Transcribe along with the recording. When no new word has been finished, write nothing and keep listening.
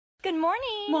Good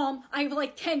morning. Mom, I have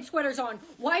like 10 sweaters on.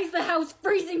 Why is the house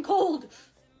freezing cold?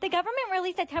 The government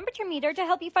released a temperature meter to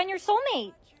help you find your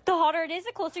soulmate. The hotter it is,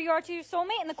 the closer you are to your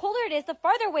soulmate, and the colder it is, the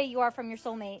farther away you are from your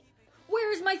soulmate.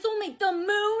 Where is my soulmate? The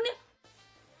moon?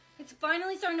 It's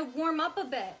finally starting to warm up a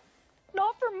bit.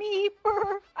 Not for me.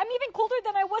 I'm even colder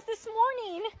than I was this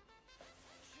morning.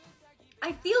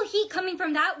 I feel heat coming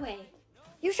from that way.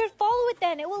 You should follow it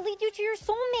then. It will lead you to your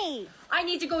soulmate. I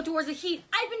need to go towards the heat.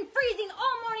 I've been freezing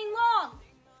all morning long.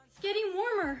 It's getting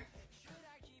warmer.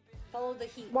 Follow the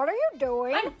heat. What are you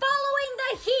doing? I'm following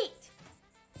the heat.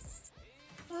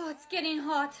 Oh, it's getting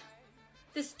hot.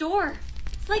 This door,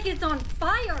 it's like it's on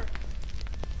fire.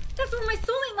 That's where my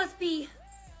soulmate must be.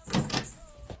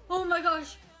 Oh my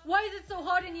gosh, why is it so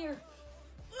hot in here?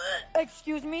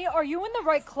 Excuse me, are you in the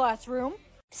right classroom?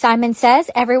 Simon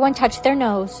says everyone touch their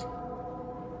nose.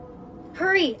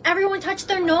 Hurry, everyone touch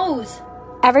their nose.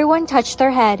 Everyone touch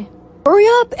their head. Hurry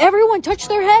up, everyone touch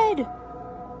their head.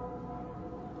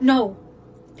 No,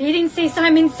 they didn't say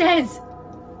Simon says.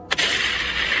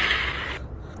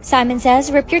 Simon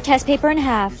says rip your test paper in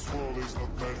half.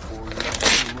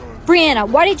 Brianna,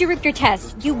 why did you rip your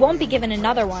test? You won't be given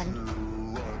another one.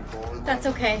 That's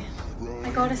okay.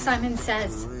 I got a Simon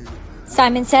says.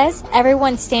 Simon says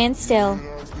everyone stand still.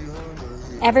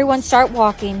 Everyone start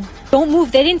walking. Don't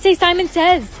move, they didn't say Simon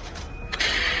says.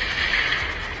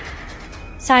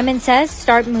 Simon says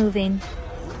start moving.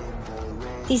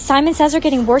 These Simon says are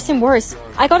getting worse and worse.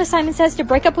 I got a Simon says to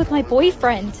break up with my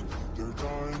boyfriend.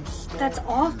 That's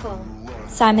awful.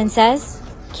 Simon says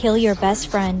kill your best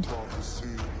friend.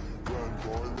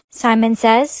 Simon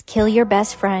says kill your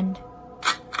best friend.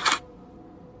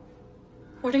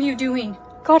 What are you doing?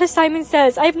 Got a Simon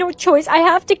says I have no choice. I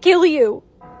have to kill you.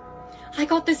 I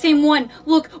got the same one.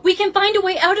 Look, we can find a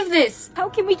way out of this. How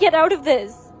can we get out of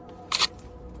this?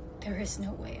 There is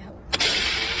no way out.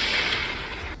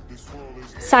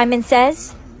 Simon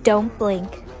says, don't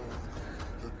blink.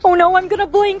 Oh no, I'm gonna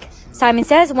blink. Simon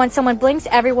says, once someone blinks,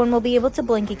 everyone will be able to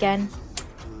blink again.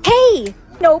 Hey!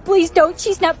 No, please don't.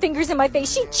 She snapped fingers in my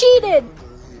face. She cheated.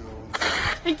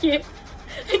 I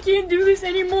can't do this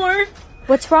anymore.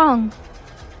 What's wrong?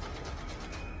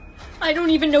 I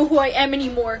don't even know who I am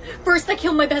anymore. First I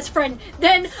kill my best friend,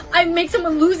 then I make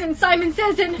someone lose and Simon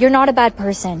says and... You're not a bad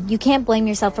person. You can't blame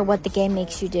yourself for what the game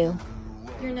makes you do.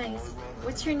 You're nice.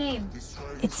 What's your name?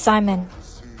 It's Simon.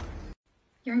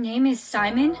 Your name is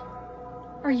Simon?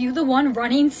 Are you the one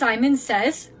running Simon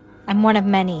Says? I'm one of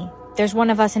many. There's one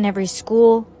of us in every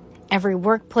school, every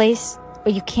workplace,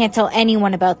 but you can't tell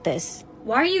anyone about this.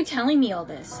 Why are you telling me all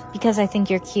this? Because I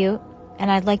think you're cute,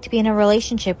 and I'd like to be in a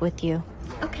relationship with you.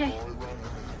 Okay.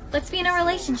 Let's be in a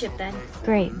relationship then.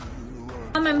 Great.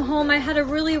 Mom, I'm home. I had a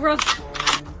really rough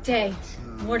day.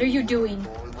 What are you doing?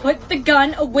 Put the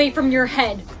gun away from your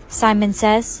head. Simon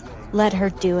says, let her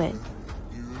do it.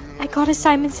 I got a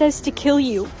Simon says to kill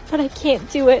you, but I can't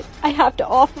do it. I have to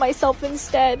off myself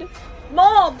instead.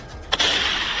 Mom!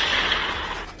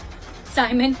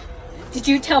 Simon, did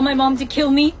you tell my mom to kill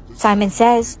me? Simon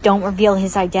says, don't reveal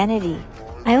his identity.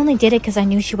 I only did it because I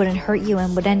knew she wouldn't hurt you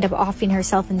and would end up offing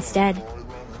herself instead.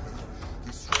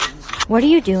 What are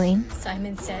you doing?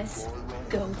 Simon says,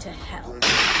 go to hell.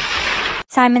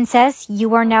 Simon says,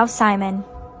 you are now Simon.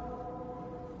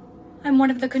 I'm one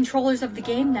of the controllers of the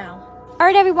game now.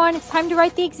 Alright everyone, it's time to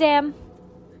write the exam.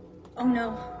 Oh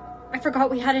no, I forgot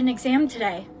we had an exam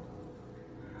today.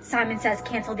 Simon says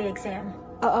cancel the exam.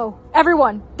 Uh-oh.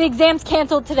 Everyone, the exam's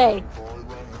canceled today.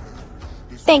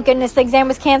 Thank goodness the exam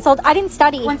was canceled. I didn't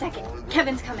study. 1 second.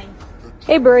 Kevin's coming.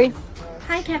 Hey, Guidryy.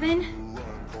 Hi, Kevin.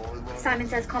 Simon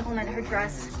says compliment her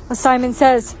dress. Simon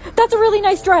says, that's a really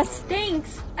nice dress.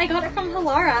 Thanks. I got it from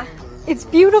Halara. It's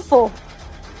beautiful.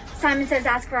 Simon says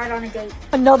ask her out on a date.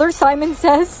 Another Simon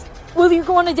says, will you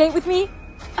go on a date with me?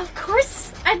 Of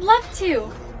course. I'd love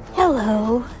to.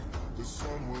 Hello.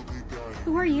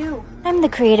 Who are you? I'm the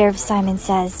creator of Simon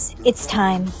Says. It's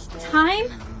time.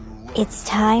 Time? It's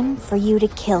time for you to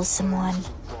kill someone.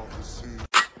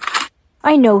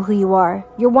 I know who you are.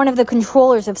 You're one of the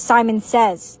controllers of Simon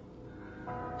Says.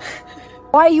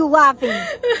 Why are you laughing?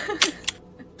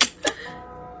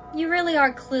 You really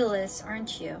are clueless,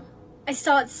 aren't you? I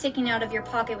saw it sticking out of your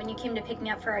pocket when you came to pick me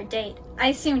up for our date. I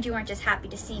assumed you weren't just happy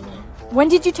to see me. When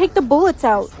did you take the bullets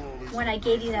out? When I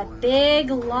gave you that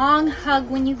big, long hug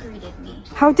when you greeted me.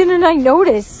 How didn't I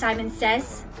notice? Simon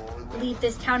says, leave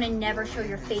this town and never show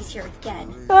your face here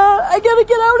again. I gotta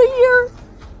get out of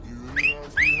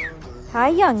here. Hi,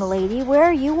 young lady. Where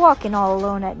are you walking all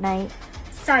alone at night?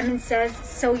 Simon says,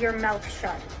 sew your mouth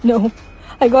shut. No,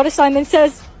 I got a Simon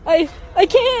Says. I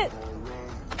can't.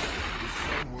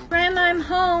 Grandma, I'm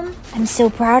home. I'm so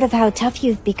proud of how tough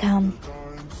you've become.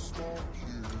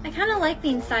 I kind of like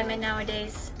being Simon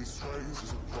nowadays.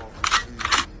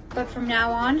 But from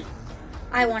now on,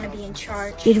 I want to be in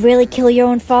charge. You'd really kill your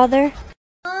own father?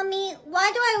 Mommy, why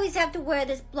do I always have to wear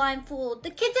this blindfold?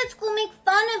 The kids at school make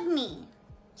fun of me.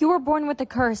 You were born with a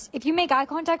curse. If you make eye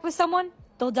contact with someone,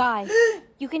 they'll die.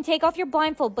 You can take off your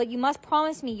blindfold, but you must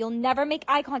promise me you'll never make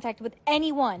eye contact with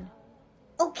anyone.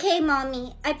 Okay,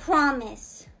 Mommy, I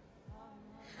promise.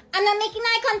 I'm not making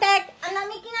eye contact. I'm not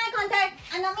making eye contact.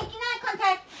 I'm not making eye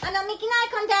contact. I'm not making eye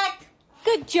contact.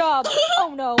 Good job.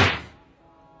 Oh no.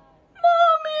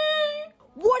 Mommy!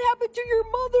 What happened to your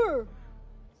mother?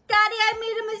 Daddy, I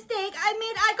made a mistake. I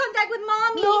made eye contact with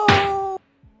Mommy. No!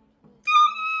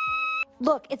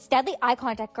 Look, it's deadly eye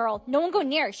contact, girl. No one go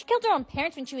near her. She killed her own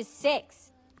parents when she was 6.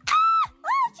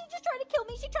 She just tried to kill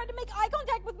me. She tried to make eye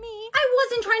contact with me. I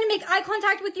wasn't trying to make eye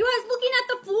contact with you. I was looking at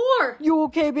the floor. You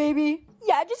okay, baby?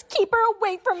 Yeah, just keep her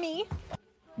away from me.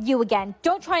 You again.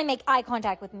 Don't try and make eye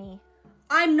contact with me.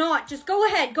 I'm not. Just go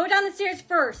ahead. Go down the stairs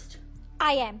first.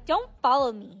 I am. Don't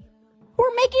follow me.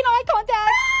 We're making eye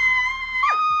contact.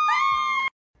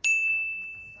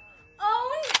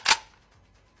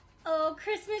 Oh,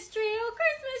 Christmas tree. Oh,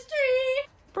 Christmas tree.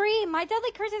 Bree, my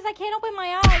deadly curse is I can't open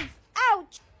my eyes.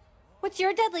 Ouch. What's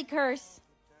your deadly curse?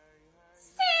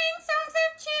 Sing songs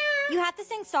of cheer. You have to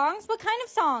sing songs? What kind of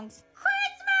songs?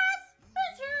 Christmas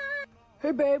is here.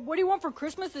 Hey, babe, what do you want for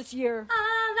Christmas this year? All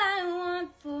I want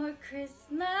for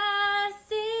Christmas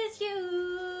is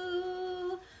you.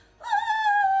 Ooh,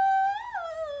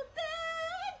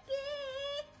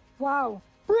 baby. Wow.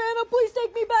 Brianna, please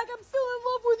take me back. I'm still in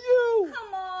love with you.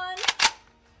 Come on.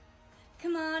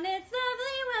 Come on, it's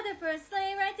lovely weather for a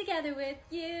sleigh ride together with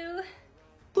you.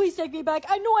 Please take me back.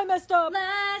 I know I messed up.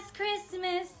 Last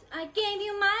Christmas, I gave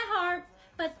you my heart,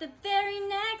 but the very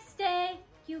next day,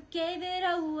 you gave it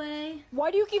away.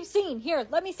 Why do you keep singing? Here,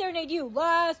 let me serenade you.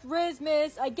 Last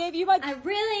Christmas, I gave you my... I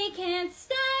really can't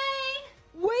stay.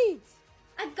 Wait.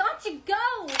 I've got to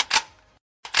go.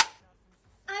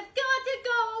 I've got to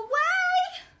go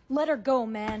away. Let her go,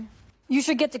 man. You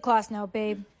should get to class now,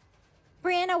 babe.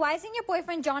 Brianna, why isn't your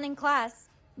boyfriend John in class?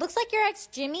 Looks like your ex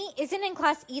Jimmy isn't in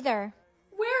class either.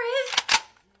 Where is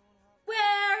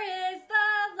the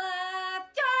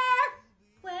laughter?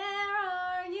 Where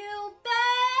are you,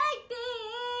 baby?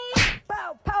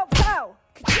 Pow, pow, pow.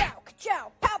 Ka-chow,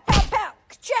 ka-chow. Pow, pow, pow.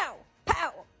 Ka-chow,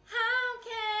 pow. How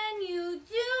can you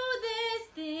do this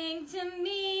thing to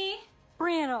me?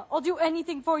 Brianna, I'll do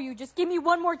anything for you. Just give me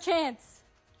one more chance.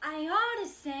 I ought to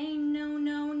say no,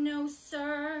 no, no,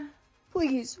 sir.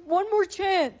 Please, one more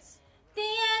chance. The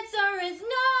answer is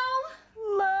no.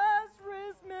 Last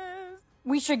Christmas.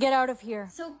 We should get out of here.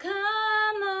 So come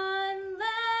on,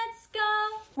 let's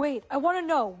go. Wait, I want to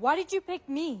know. Why did you pick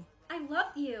me? I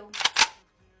love you.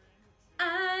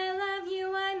 I love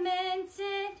you, I meant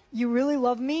it. You really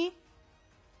love me?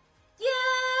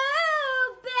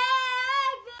 You,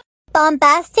 baby.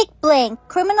 Bombastic blank.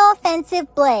 Criminal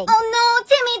offensive blank. Oh no,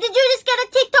 Timmy, did you just get a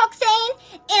TikTok saying?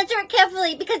 Answer it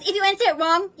carefully, because if you answer it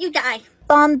wrong, you die.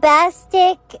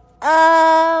 Bombastic,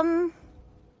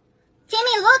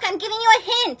 Timmy, look, I'm giving you a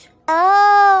hint.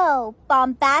 Oh,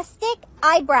 bombastic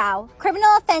eyebrow.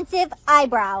 Criminal offensive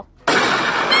eyebrow. No!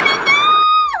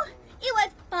 It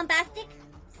was bombastic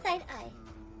side eye.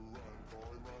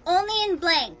 Only in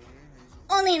blank.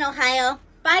 Only in Ohio.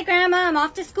 Bye, Grandma. I'm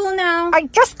off to school now. I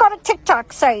just got a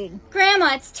TikTok saying.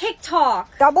 Grandma, it's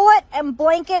TikTok. Double it and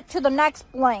blank it to the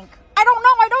next blank. I don't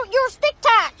know, I don't use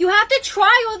TikTok. You have to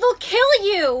try or they'll kill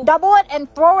you. Double it and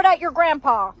throw it at your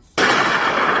grandpa.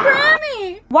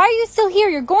 Grammy! Why are you still here?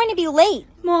 You're going to be late.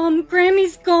 Mom,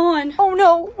 Grammy's gone. Oh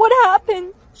no, what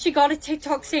happened? She got a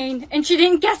TikTok saying and she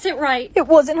didn't guess it right. It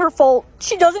wasn't her fault.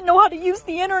 She doesn't know how to use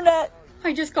the internet.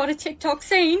 I just got a TikTok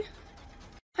saying.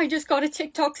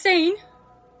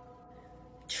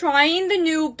 Trying the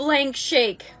new blank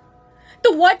shake.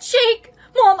 The what shake?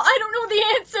 Mom, I don't know the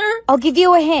answer. I'll give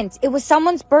you a hint. It was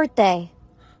someone's birthday.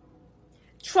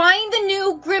 Trying the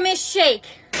new grimace shake.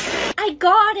 I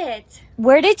got it.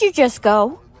 Where did you just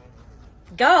go?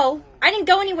 Go? I didn't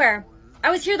go anywhere. I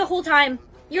was here the whole time.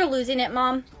 You're losing it,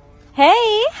 Mom.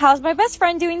 Hey, how's my best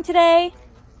friend doing today?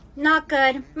 Not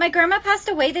good. My grandma passed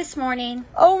away this morning.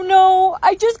 Oh no,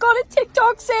 I just got a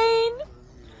TikTok saying.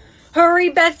 Hurry,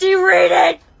 Bestie, read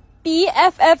it!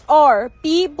 BFFR,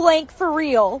 be blank for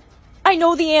real. I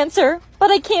know the answer, but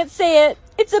I can't say it.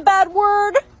 It's a bad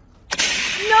word.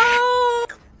 No!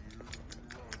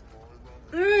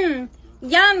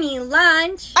 Yummy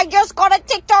lunch. I just got a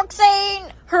TikTok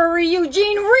saying. Hurry,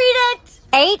 Eugene, read it!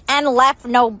 8 and left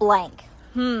no blank.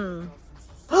 8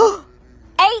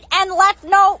 and left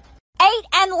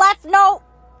no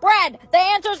bread. The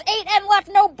answer's 8 and left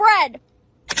no bread.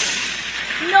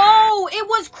 No, it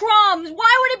was crumbs.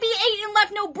 Why would it be 8 and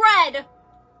left no bread?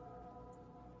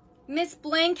 Miss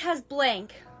Blank has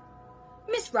blank.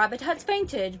 Miss Rabbit has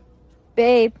fainted.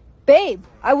 Babe,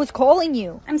 I was calling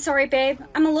you. I'm sorry, babe.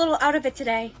 I'm a little out of it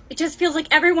today. It just feels like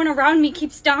everyone around me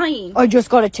keeps dying. I just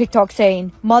got a TikTok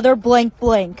saying, mother blank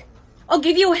blank. I'll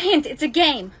give you a hint. It's a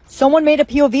game. Someone made a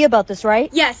POV about this, right?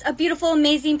 Yes, a beautiful,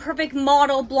 amazing, perfect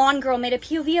model blonde girl made a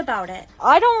POV about it.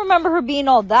 I don't remember her being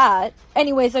all that.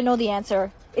 Anyways, I know the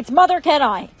answer. It's Mother Can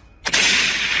I.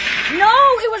 No,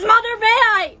 it was Mother May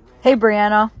I. Hey,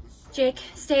 Brianna. Jake,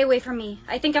 stay away from me.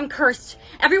 I think I'm cursed.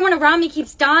 Everyone around me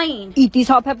keeps dying. Eat these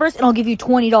hot peppers and I'll give you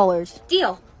 $20.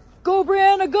 Deal. Go,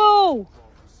 Brianna, go!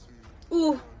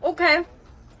 Ooh, okay.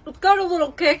 It's got a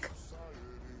little kick.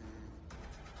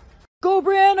 Go,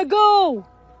 Brianna, go!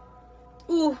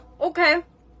 Ooh, okay.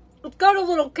 It's got a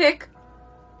little kick.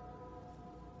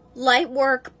 Light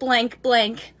work, blank,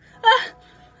 blank. Ah,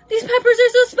 these peppers are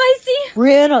so spicy.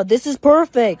 Brianna, this is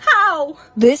perfect. How?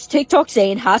 This TikTok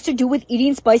saying has to do with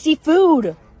eating spicy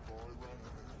food.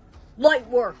 Light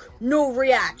work, no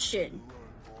reaction.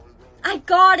 I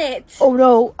got it. Oh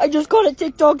no, I just got a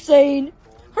TikTok saying.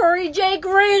 Hurry, Jake,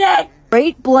 read it.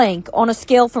 Rate blank on a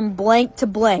scale from blank to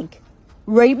blank.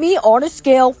 Rate me on a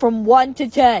scale from 1 to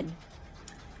 10.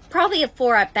 Probably a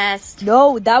 4 at best.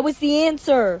 No, that was the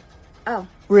answer. Oh.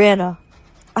 Brianna,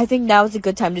 I think now is a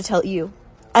good time to tell you.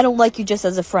 I don't like you just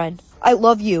as a friend. I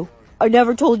love you. I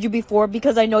never told you before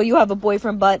because I know you have a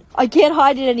boyfriend, but I can't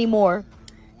hide it anymore.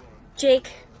 Jake,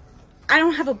 I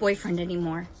don't have a boyfriend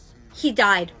anymore. He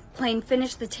died playing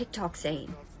Finish the TikTok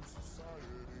saying.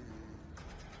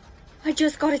 I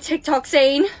just got a TikTok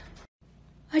saying.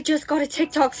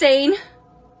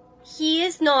 He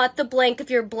is not the blank of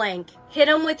your blank. Hit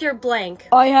him with your blank.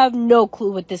 I have no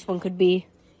clue what this one could be.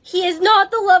 He is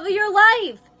not the love of your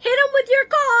life. Hit him with your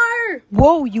car.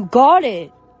 Whoa, you got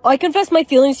it. I confessed my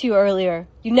feelings to you earlier.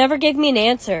 You never gave me an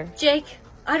answer. Jake,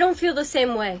 I don't feel the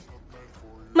same way.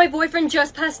 My boyfriend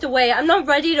just passed away. I'm not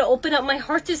ready to open up my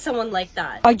heart to someone like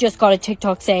that. I just got a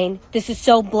TikTok saying, this is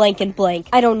so blank and blank.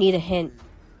 I don't need a hint.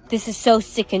 This is so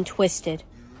sick and twisted.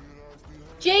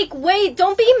 Jake, wait.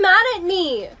 Don't be mad at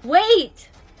me. Wait.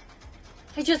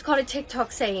 I just got a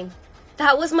TikTok saying,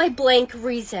 that was my blank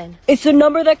reason. It's the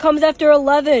number that comes after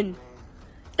 11.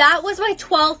 That was my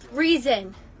 12th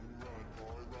reason.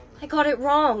 I got it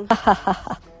wrong.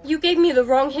 You gave me the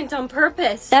wrong hint on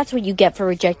purpose. That's what you get for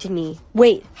rejecting me.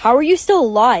 Wait, how are you still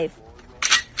alive?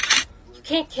 You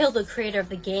can't kill the creator of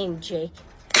the game, Jake.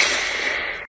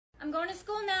 I'm going to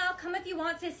school now. Come if you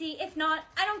want, sissy. If not,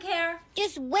 I don't care.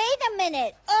 Just wait a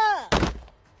minute. Ugh.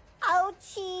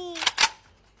 Ouchie.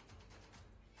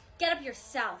 Get up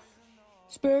yourself.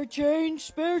 Spare change,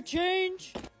 spare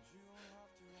change.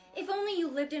 If only you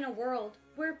lived in a world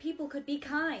where people could be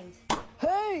kind.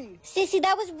 Hey! Sissy,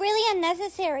 that was really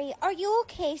unnecessary. Are you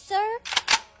okay, sir?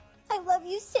 I love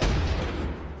you, Sissy.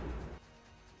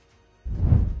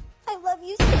 I love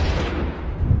you, Sissy.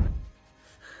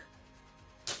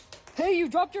 Hey, you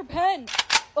dropped your pen.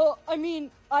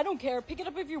 I don't care. Pick it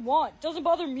up if you want. Doesn't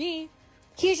bother me.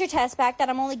 Here's your test back that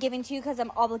I'm only giving to you because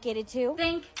I'm obligated to.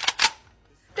 Thank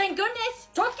goodness.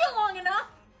 Took you long enough.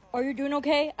 Are you doing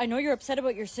okay? I know you're upset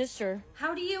about your sister.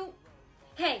 How do you...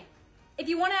 Hey, if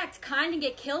you want to act kind and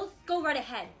get killed, go right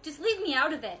ahead. Just leave me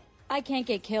out of it. I can't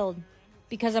get killed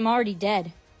because I'm already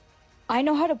dead. I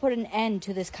know how to put an end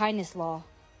to this kindness law.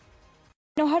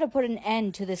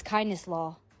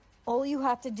 All you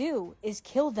have to do is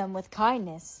kill them with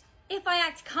kindness. If I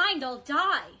act kind, I'll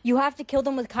die. You have to kill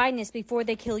them with kindness before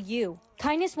they kill you.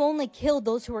 Kindness will only kill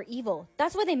those who are evil.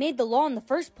 That's why they made the law in the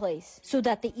first place, so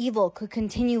that the evil could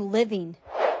continue living.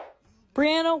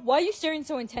 Brianna, why are you staring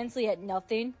so intensely at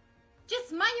nothing?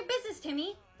 Just mind your business,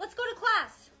 Timmy. Let's go to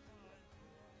class.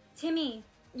 Timmy,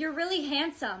 you're really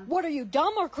handsome. What are you,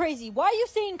 dumb or crazy? Why are you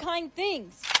saying kind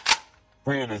things?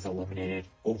 Brianna's eliminated.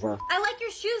 Over. I like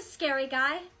your shoes, scary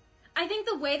guy. I think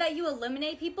the way that you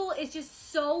eliminate people is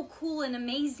just so cool and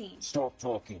amazing. Stop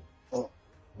talking.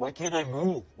 Why can't I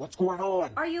move? What's going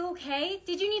on? Are you okay?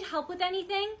 Did you need help with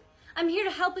anything? I'm here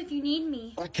to help if you need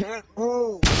me. I can't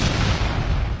move.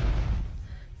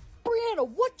 Brianna,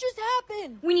 what just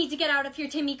happened? We need to get out of here,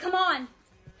 Timmy. Come on.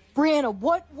 Brianna,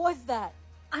 what was that?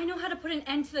 I know how to put an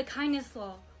end to the kindness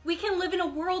law. We can live in a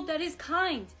world that is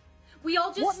kind. We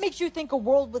all just... What makes you think a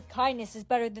world with kindness is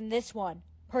better than this one?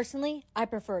 Personally, I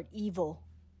prefer evil.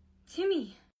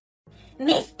 Timmy.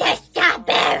 Mr.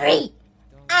 Strawberry,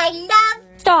 I love...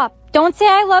 Stop. Don't say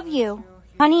I love you.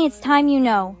 Honey, it's time you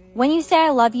know. When you say I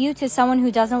love you to someone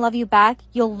who doesn't love you back,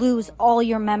 you'll lose all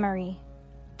your memory.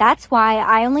 That's why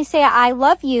I only say I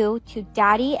love you to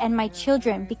Daddy and my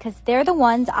children because they're the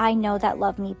ones I know that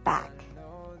love me back.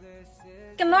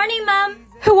 Good morning, Mom.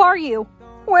 Who are you?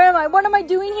 Where am I? What am I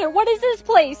doing here? What is this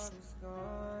place?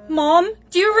 Mom,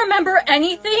 do you remember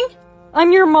anything?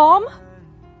 I'm your mom?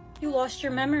 You lost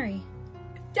your memory.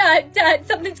 Dad,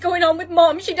 something's going on with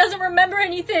Mom. She doesn't remember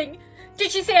anything.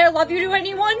 Did she say I love you to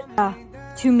anyone? Yeah,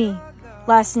 to me.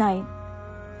 Last night.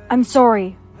 I'm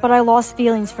sorry, but I lost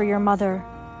feelings for your mother.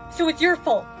 So it's your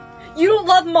fault. You don't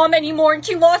love Mom anymore and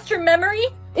she lost her memory?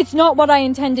 It's not what I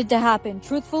intended to happen.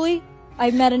 Truthfully,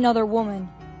 I've met another woman.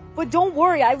 But don't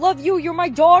worry, I love you. You're my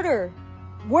daughter.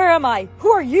 Where am I?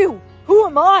 Who are you? Who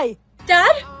am I?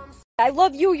 Dad? I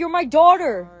love you. You're my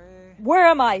daughter. Where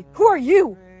am I? Who are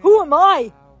you? Who am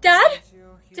I? Dad?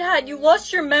 Dad, you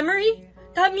lost your memory?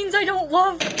 That means I don't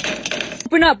love...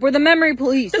 Open up. We're the memory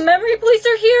police. The memory police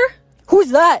are here? Who's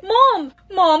that? Mom!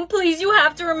 Mom, please, you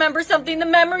have to remember something. The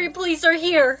memory police are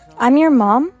here. I'm your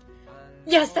mom?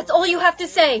 Yes, that's all you have to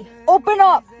say. Open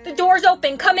up. The door's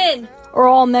open. Come in. Are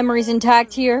all memories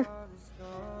intact here?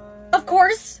 Of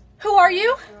course. Who are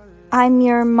you? I'm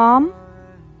your mom?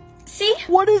 See?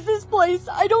 What is this place?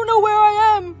 I don't know where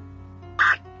I am.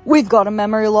 We've got a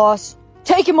memory loss.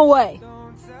 Take him away.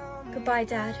 Goodbye,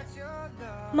 Dad.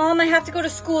 Mom, I have to go to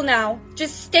school now.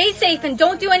 Just stay safe and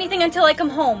don't do anything until I come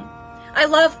home. I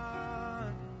love...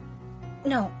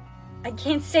 No, I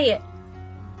can't say it.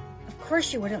 Of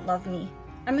course you wouldn't love me.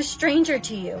 I'm a stranger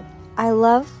to you. I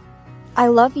love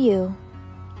you.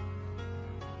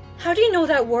 How do you know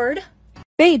that word?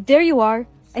 Babe, there you are.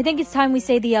 I think it's time we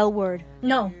say the L word.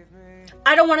 No,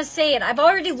 I don't want to say it. I've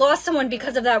already lost someone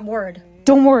because of that word.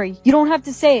 Don't worry. You don't have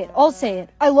to say it. I'll say it.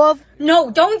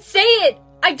 No, don't say it.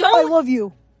 I love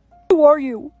you. Who are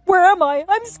you? Where am I?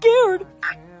 I'm scared.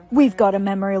 We've got a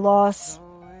memory loss.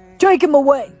 Take him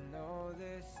away.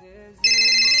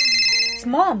 It's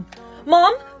Mom.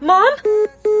 Mom?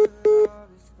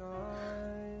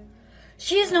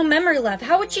 She has no memory left.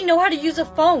 How would she know how to use a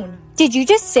phone? Did you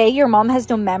just say your mom has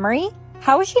no memory?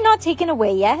 How is she not taken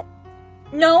away yet?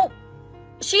 No,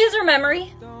 she has her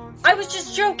memory. I was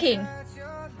just joking.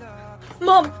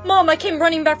 Mom, I came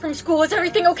running back from school. Is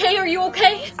everything okay? Are you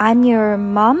okay? I'm your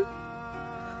mom?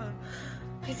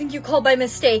 I think you called by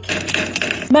mistake.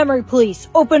 Memory police,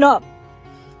 open up.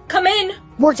 Come in.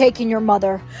 We're taking your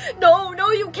mother. No,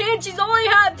 you can't. She's all I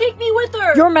have. Take me with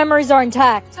her. Your memories are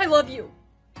intact. I love you.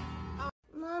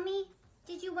 Mommy,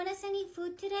 did you want us any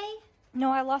food today?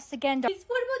 No, I lost again. What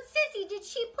about Sissy? Did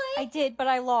she play? I did, but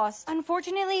I lost.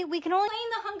 Unfortunately, we can only Playing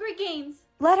the Hungry Games.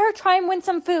 let her try and win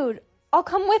some food. I'll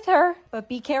come with her. But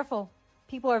be careful.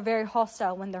 People are very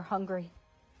hostile when they're hungry.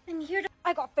 I'm here to...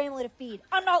 I got family to feed.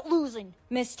 I'm not losing.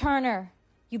 Miss Turner,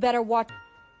 you better watch.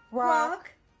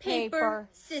 Rock, paper,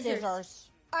 scissors.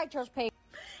 I chose paper.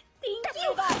 Thank Give you.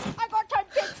 me that. I got 10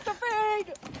 kids to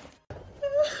feed.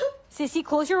 Sissy,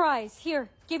 close your eyes. Here,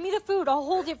 give me the food. I'll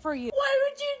hold it for you. Why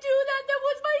would you do that? That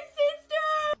was my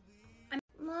sister.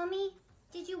 Mommy,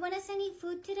 did you want us any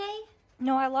food today?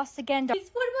 No, I lost again. What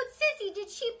about Sissy? Did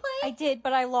she play? I did,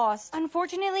 but I lost.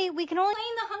 Unfortunately, we can only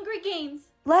Playing the Hungry Games.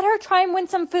 let her try and win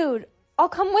some food. I'll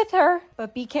come with her.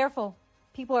 But be careful.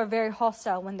 People are very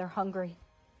hostile when they're hungry.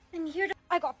 I'm here to...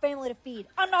 I got family to feed.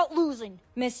 I'm not losing.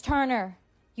 Miss Turner,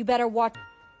 you better watch.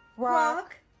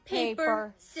 Rock,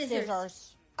 paper,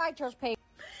 scissors. I chose paper.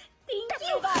 Thank Give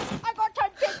you. me that. I got 10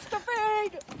 kids to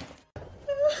feed.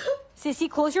 Sissy,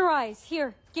 close your eyes.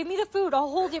 Here, give me the food. I'll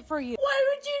hold it for you. Why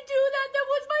would you do that? That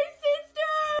was my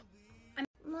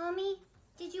sister. Mommy,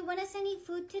 did you want us any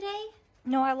food today?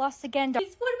 No, I lost again. What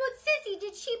about Sissy?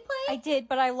 Did she play? I did,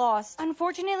 but I lost.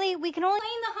 Unfortunately, we can only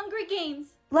Playing the Hungry Games.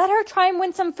 let her try and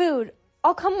win some food.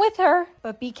 I'll come with her.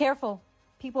 But be careful.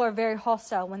 People are very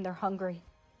hostile when they're hungry.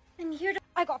 I'm here to...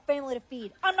 I got family to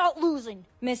feed. I'm not losing.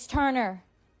 Miss Turner,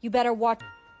 you better watch.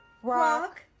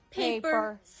 Rock,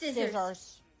 paper,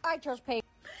 scissors. I chose paper.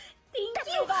 Thank Give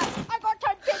you. me that. I got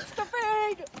 10 kids to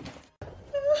feed.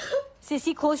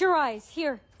 Sissy, close your eyes.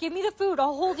 Here, give me the food.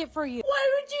 I'll hold it for you. Why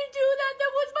would you do that?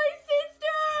 That was my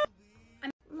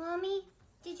sister. Mommy,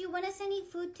 did you want us any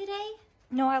food today?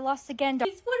 No, I lost again. What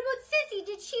about Sissy?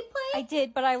 Did she play? I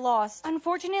did, but I lost.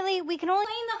 Unfortunately, we can only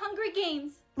Playing the Hungry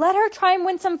Games. let her try and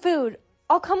win some food.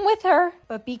 I'll come with her.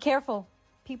 But be careful.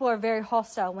 People are very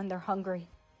hostile when they're hungry.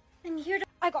 I'm here to...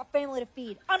 I got family to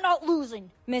feed. I'm not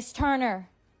losing. Miss Turner,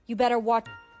 you better watch.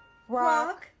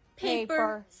 Rock,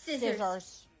 paper,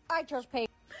 scissors. I chose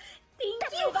paper. Thank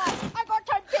Give you. me that. I got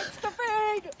 10 kids to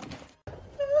feed.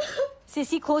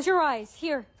 Sissy, close your eyes.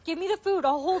 Here, give me the food.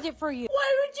 I'll hold it for you.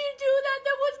 Why would you do that?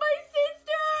 That was my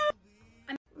sister.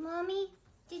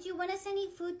 want us any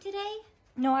food today?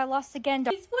 No, I lost again.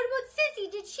 What about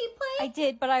Sissy? Did she play? I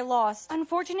did, but I lost.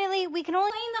 Unfortunately, we can only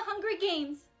Playing the Hunger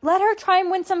Games. let her try and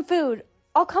win some food.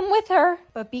 I'll come with her,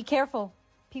 but be careful.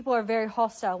 People are very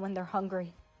hostile when they're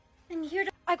hungry. I'm here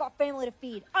to I got family to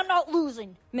feed. I'm not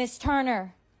losing. Miss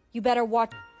Turner, you better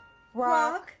watch.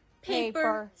 rock,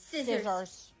 paper,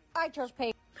 scissors. I chose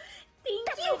paper. Thank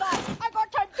you. I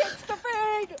got 10 kids to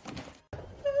feed.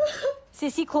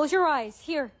 Sissy, close your eyes.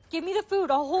 Here, give me the food.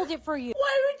 I'll hold it for you.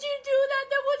 Why would you do that?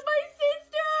 That was my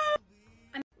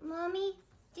sister. Mommy,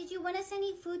 did you want us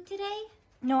any food today?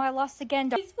 No, I lost again.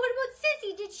 What about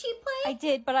Sissy? Did she play? I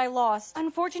did, but I lost.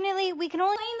 Unfortunately, we can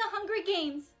only Playing the Hunger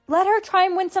Games. let her try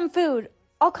and win some food.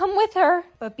 I'll come with her,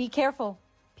 but be careful.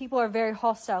 People are very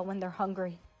hostile when they're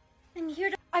hungry. I'm here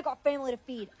to I got family to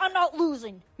feed. I'm not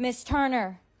losing. Miss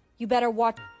Turner, you better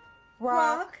watch.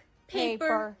 rock,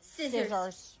 paper,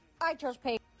 scissors. I chose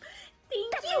paper.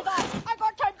 Thank you. I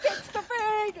got 10 kids to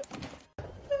feed.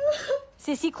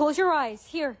 Sissy, close your eyes.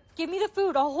 Here, give me the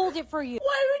food. I'll hold it for you.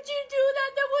 Why would you do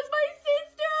that? That was my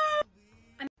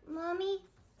sister. Mommy,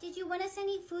 did you want us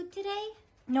any food today?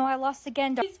 No, I lost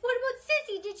again. What about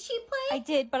Sissy? Did she play? I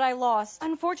did, but I lost.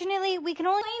 Unfortunately, we can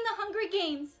only Playing the Hunger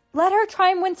Games. let her try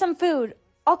and win some food.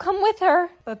 I'll come with her,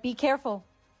 but be careful.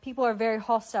 People are very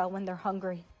hostile when they're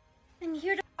hungry. I'm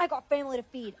here to I got family to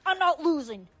feed. I'm not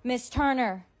losing. Miss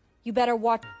Turner, you better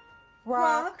watch.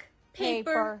 rock,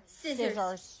 paper,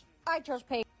 scissors. I chose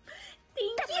paper.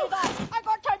 Thank you. I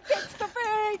got 10 kids to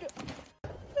feed.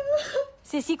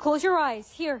 Sissy, close your eyes.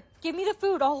 Here, give me the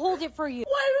food. I'll hold it for you.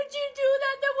 Why would you do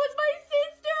that? That was my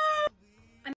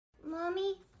sister.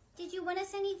 Mommy, did you want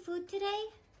us any food today?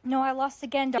 No, I lost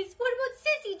again. What about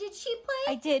Sissy? Did she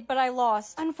play? I did, but I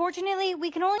lost. Unfortunately,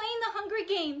 we can only Playing the Hunger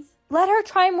Games. let her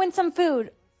try and win some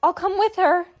food. I'll come with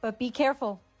her, but be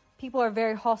careful. People are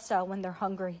very hostile when they're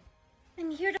hungry.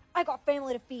 I'm here to I got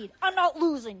family to feed. I'm not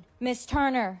losing. Miss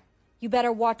Turner, you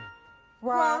better watch.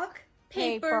 rock,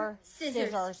 paper,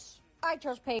 scissors. I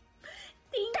chose paper.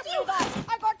 Thank you.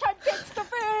 I got 10 kids to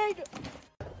feed.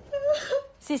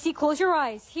 Sissy, close your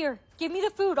eyes. Here, give me the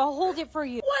food. I'll hold it for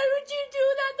you. Why would you do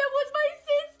that? That was my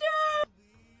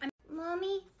sister.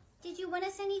 Mommy, did you want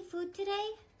us any food today?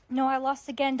 No, I lost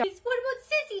again. What about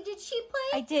Sissy? Did she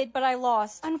play? I did, but I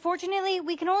lost. Unfortunately,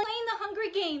 we can only Playing the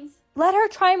Hunger Games. let her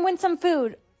try and win some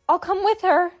food. I'll come with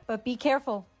her, but be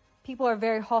careful. People are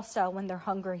very hostile when they're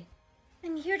hungry.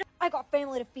 I'm here to I got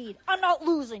family to feed. I'm not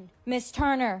losing. Miss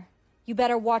Turner, you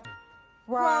better watch.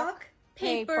 rock,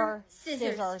 paper,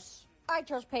 scissors. I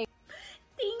chose paper.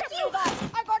 Thank you.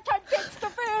 I got 10 kids to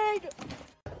feed.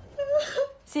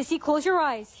 Sissy, close your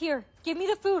eyes. Here, give me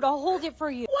the food. I'll hold it for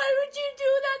you. Why would you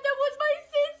do that? That was my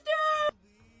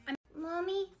sister.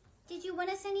 Mommy, did you want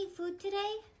us any food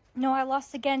today? No, I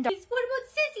lost again. What about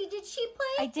Sissy? Did she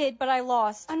play? I did, but I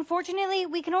lost. Unfortunately,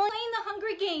 we can only Playing the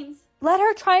Hunger Games. let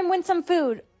her try and win some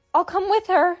food. I'll come with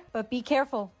her, but be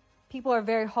careful. People are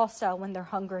very hostile when they're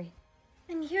hungry.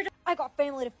 I'm here to I got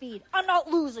family to feed. I'm not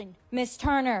losing. Miss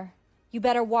Turner, you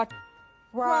better watch.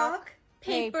 rock,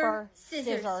 paper,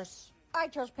 scissors. I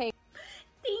chose paper.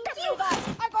 Thank you.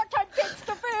 I got 10 kids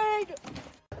to feed.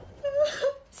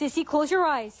 Sissy, close your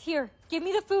eyes. Here, give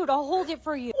me the food. I'll hold it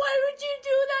for you. Why would you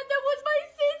do that? That was my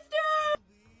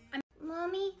sister.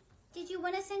 Mommy, did you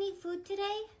want us any food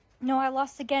today? No, I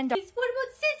lost again. What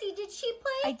about Sissy? Did she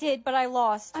play? I did, but I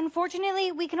lost.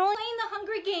 Unfortunately, we can only Playing the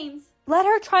Hunger Games. let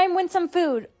her try and win some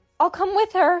food. I'll come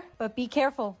with her, but be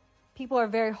careful. People are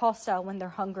very hostile when they're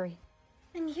hungry.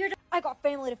 I'm here to I got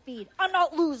family to feed. I'm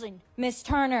not losing. Miss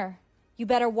Turner, you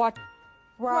better watch.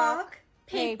 rock,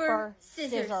 paper,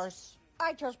 scissors.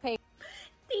 I chose paper.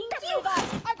 Thank you.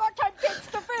 I got 10 kids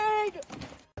to feed.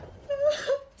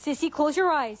 Sissy, close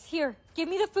your eyes. Here, give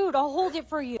me the food. I'll hold it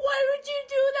for you. Why would you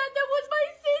do that? That was my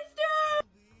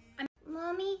sister.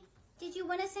 Mommy, did you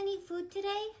want us any food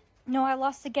today? No, I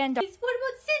lost again. What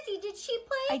about Sissy? Did she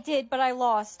play? I did, but I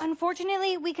lost.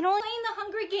 Unfortunately, we can only Playing the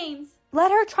Hunger Games.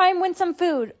 let her try and win some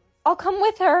food. I'll come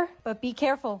with her, but be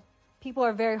careful. People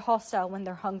are very hostile when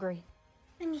they're hungry.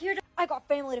 I'm here to I got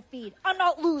family to feed. I'm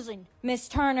not losing. Miss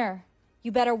Turner,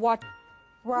 you better watch.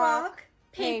 rock,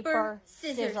 paper,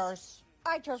 scissors.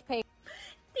 I chose paper.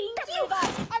 Thank you.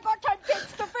 I got 10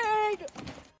 kids to feed.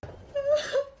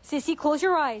 Sissy, close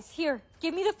your eyes. Here,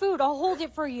 give me the food. I'll hold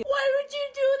it for you. Why would you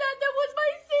do that? That was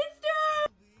my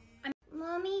sister.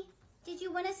 Mommy, did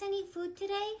you want us any food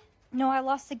today? No, I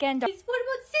lost again. What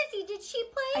about Sissy? Did she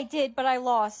play? I did, but I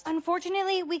lost.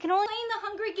 Unfortunately, we can only Playing the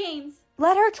Hunger Games.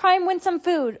 let her try and win some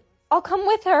food. I'll come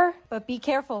with her, but be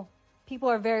careful. People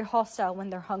are very hostile when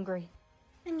they're hungry.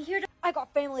 I'm here to I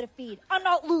got family to feed. I'm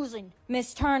not losing.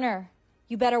 Miss Turner,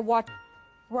 you better watch.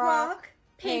 Rock,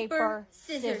 paper,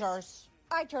 scissors.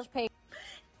 I chose paper.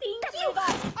 Thank Give you. me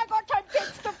that! I got 10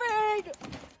 kids to feed!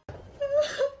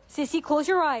 Sissy, close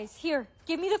your eyes. Here,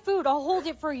 give me the food. I'll hold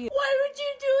it for you. Why would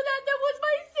you do that? That was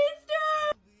my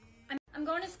sister. I'm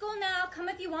going to school now. Come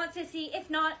if you want, Sissy. If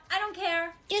not, I don't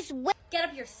care. Just wait. Get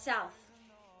up yourself.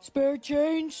 Spare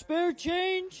change, spare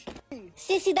change.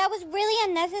 Sissy, that was really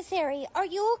unnecessary. Are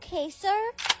you okay,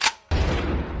 sir?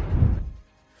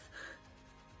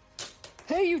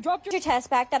 Hey, you dropped your test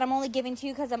back that I'm only giving to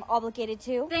you because I'm obligated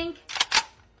to.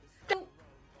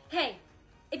 Hey,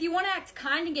 if you want to act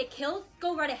kind and get killed,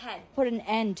 go right ahead. Put an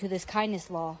end to this kindness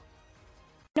law.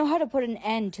 Know how to put an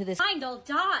end to this. Kind, I'll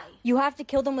die. You have to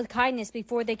kill them with kindness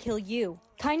before they kill you.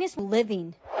 Kindness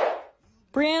living.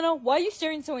 Brianna, why are you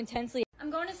staring so intensely? I'm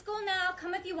going to school now.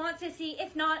 Come if you want, Sissy.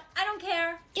 If not, I don't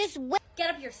care. Just wait.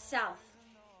 Get up yourself.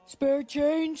 Spare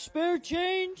change, spare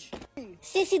change.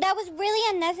 Sissy, that was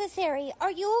really unnecessary.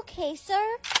 Are you okay,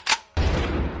 sir?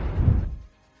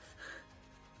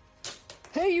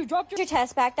 Hey, you dropped your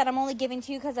test back that I'm only giving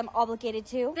to you because I'm obligated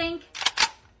to.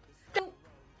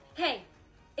 Hey,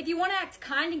 if you want to act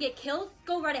kind and get killed,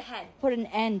 go right ahead. Put an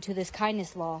end to this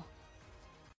kindness law.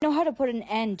 Know how to put an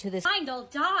end to this. Kind, I'll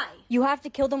die. You have to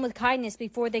kill them with kindness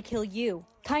before they kill you.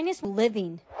 Kindness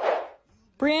living.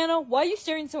 Brianna, why are you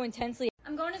staring so intensely?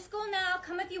 I'm going to school now.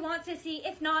 Come if you want, Sissy.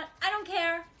 If not, I don't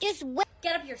care. Just wait.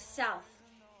 Get up yourself.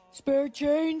 Spare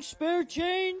change, spare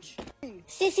change.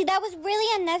 Sissy, that was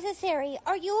really unnecessary.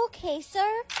 Are you okay,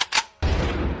 sir?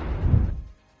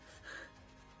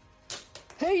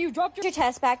 Hey, you dropped your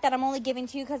test back that I'm only giving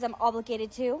to you because I'm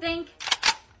obligated to.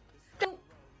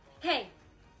 Hey,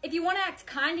 if you want to act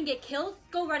kind and get killed,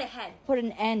 go right ahead. Put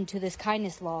an end to this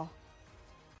kindness law.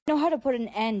 Know how to put an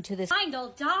end to this. Kind, I'll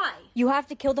die. You have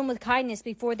to kill them with kindness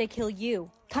before they kill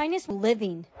you. Kindness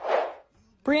living.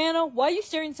 Brianna, why are you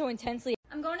staring so intensely?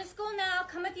 I'm going to school now.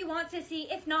 Come if you want, Sissy.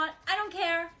 If not, I don't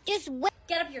care. Just wait.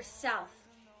 Get up yourself.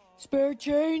 Spare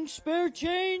change, spare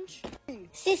change.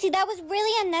 Sissy, that was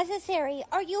really unnecessary.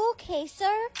 Are you okay,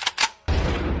 sir?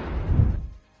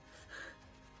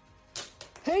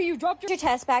 Hey, you dropped your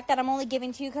test back that I'm only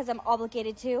giving to you because I'm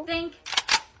obligated to.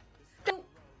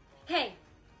 Hey,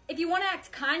 if you want to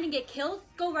act kind and get killed,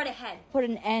 go right ahead. Put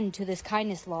an end to this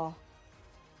kindness law.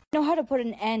 Know how to put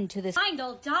an end to this. Kind,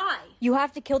 I'll die. You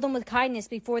have to kill them with kindness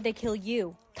before they kill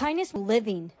you. Kindness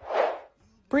living.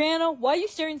 Brianna, why are you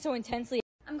staring so intensely?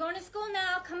 I'm going to school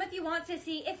now. Come if you want,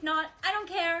 Sissy. If not, I don't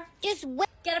care. Just wait.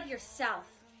 Get up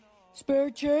yourself. Spare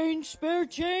change, spare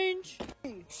change.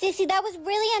 Sissy, that was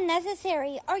really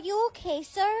unnecessary. Are you okay,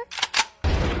 sir?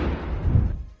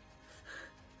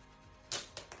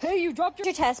 Hey, you dropped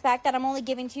your test back that I'm only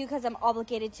giving to you because I'm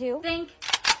obligated to.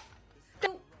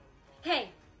 Hey,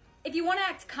 if you want to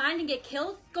act kind and get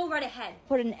killed, go right ahead.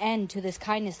 Put an end to this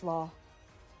kindness law.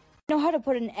 Know how to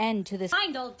put an end to this.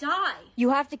 Kind, I'll die. You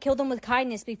have to kill them with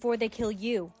kindness before they kill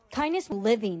you. Kindness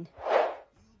living.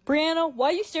 Brianna, why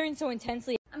are you staring so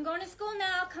intensely? I'm going to school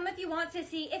now. Come if you want,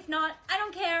 Sissy. If not, I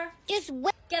don't care. Just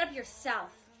wait. Get up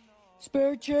yourself.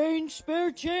 Spare change,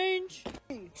 spare change.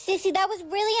 Sissy, that was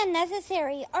really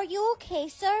unnecessary. Are you okay,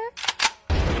 sir?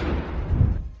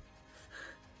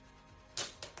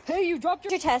 Hey, you dropped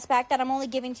your test back that I'm only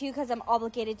giving to you because I'm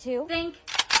obligated to.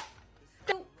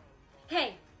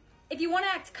 Hey, if you want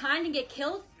to act kind and get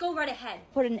killed, go right ahead.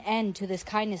 Put an end to this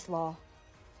kindness law.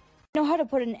 Know how to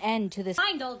put an end to this.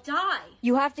 Kind, I'll die.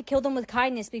 You have to kill them with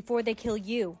kindness before they kill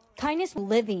you. Kindness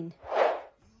living.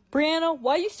 Brianna,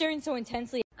 why are you staring so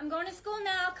intensely? I'm going to school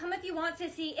now. Come if you want,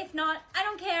 Sissy. If not, I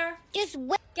don't care. Just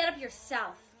wait. Get up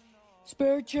yourself.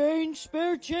 Spare change,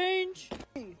 spare change.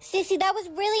 Sissy, that was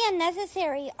really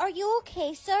unnecessary. Are you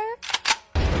okay, sir?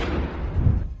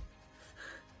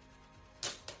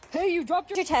 Hey, you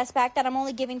dropped your test back that I'm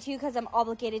only giving to you because I'm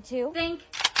obligated to.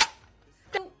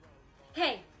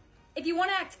 Hey, if you want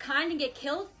to act kind and get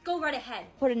killed, go right ahead.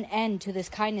 Put an end to this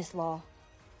kindness law.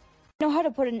 Know how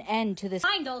to put an end to this.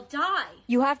 Kind, I'll die.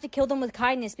 You have to kill them with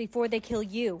kindness before they kill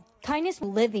you. Kindness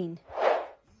living.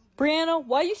 Brianna,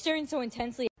 why are you staring so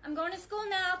intensely? I'm going to school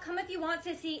now. Come if you want,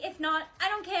 Sissy. If not, I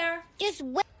don't care. Just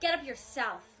wait. Get up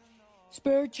yourself.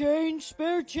 Spare change,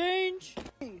 spare change.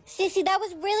 Sissy, that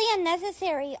was really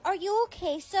unnecessary. Are you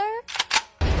okay, sir?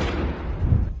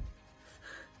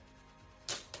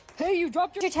 Hey, you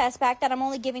dropped your test back that I'm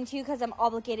only giving to you because I'm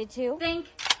obligated to.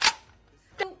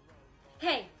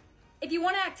 Hey, if you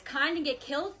want to act kind and get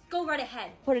killed, go right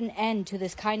ahead. Put an end to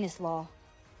this kindness law.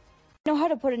 Know how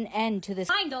to put an end to this.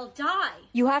 Kind, I'll die.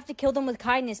 You have to kill them with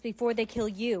kindness before they kill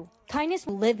you. Kindness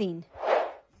living.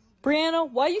 Brianna,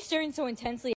 why are you staring so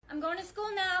intensely? I'm going to school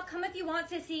now. Come if you want,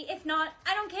 Sissy. If not,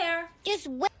 I don't care. Just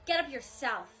wait. Get up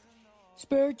yourself.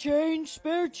 Spare change,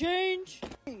 spare change.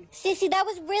 Sissy, that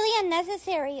was really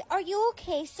unnecessary. Are you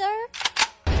okay, sir?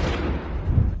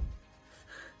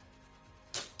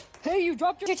 Hey, you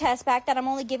dropped Your test back that I'm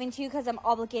only giving to you because I'm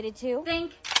obligated to.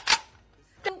 Think.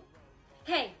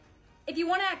 Hey, if you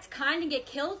want to act kind and get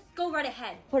killed, go right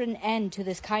ahead. Put an end to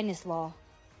this kindness law.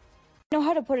 Know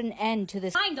how to put an end to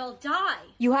this. Kind, I'll die.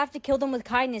 You have to kill them with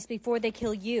kindness before they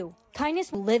kill you.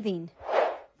 Kindness living.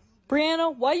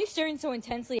 Brianna, why are you staring so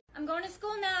intensely? I'm going to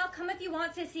school now. Come if you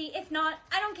want, sissy. If not,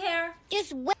 I don't care.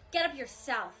 Just wait. Get up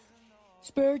yourself.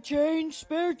 Spare change,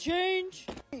 spare change.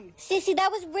 Sissy,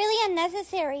 that was really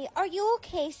unnecessary. Are you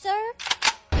okay, sir?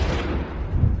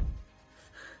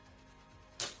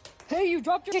 Hey, you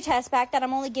dropped Your test back that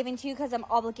I'm only giving to you because I'm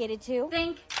obligated to.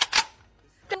 Think.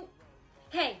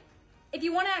 Hey, if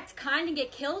you want to act kind and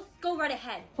get killed, go right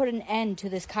ahead. Put an end to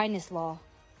this kindness law.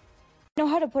 Know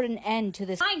how to put an end to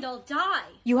this. Kind, I'll die.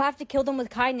 You have to kill them with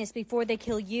kindness before they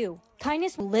kill you.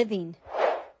 Kindness living.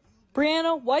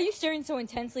 Brianna, why are you staring so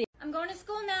intensely? I'm going to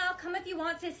school now. Come if you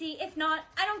want, sissy. If not,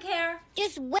 I don't care.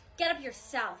 Just wait. Get up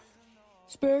yourself.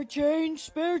 Spare change,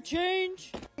 spare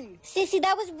change. Sissy,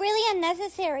 that was really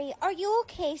unnecessary. Are you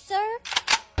okay, sir?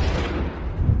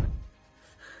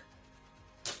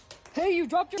 Hey, you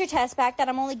dropped Your test back that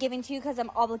I'm only giving to you because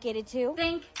I'm obligated to.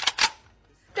 Think.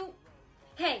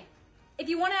 Hey, if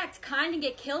you want to act kind and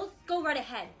get killed, go right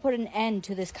ahead. Put an end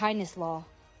to this kindness law.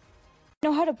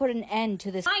 Know how to put an end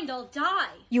to this. Kind, I'll die.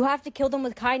 You have to kill them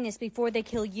with kindness before they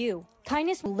kill you.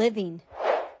 Kindness living.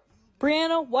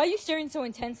 Brianna, why are you staring so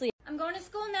intensely? I'm going to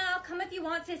school now. Come if you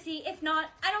want, sissy. If not,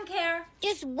 I don't care.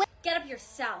 Just wait. Get up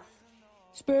yourself.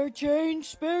 Spare change,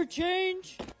 spare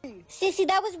change. Sissy,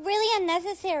 that was really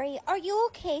unnecessary. Are you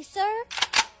okay, sir?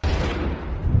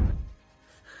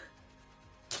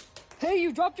 Hey,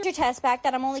 you dropped Your test back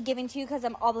that I'm only giving to you because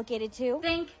I'm obligated to.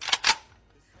 Think.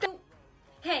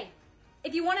 Hey,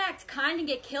 if you want to act kind and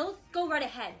get killed, go right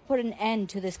ahead. Put an end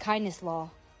to this kindness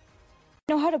law.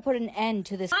 Know how to put an end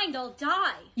to this. Kind, I'll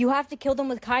die. You have to kill them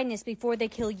with kindness before they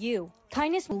kill you.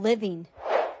 Kindness living.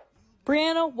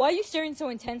 Brianna, why are you staring so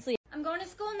intensely? I'm going to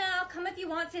school now. Come if you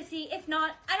want, sissy. If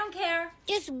not, I don't care.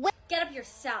 Just wait. Get up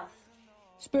yourself.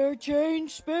 Spare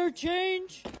change, spare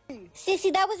change.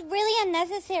 Sissy, that was really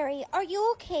unnecessary. Are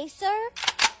you okay, sir?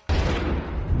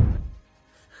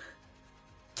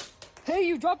 Hey,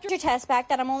 you dropped Your test back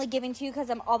that I'm only giving to you because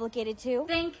I'm obligated to.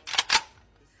 Think.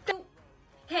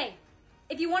 Hey,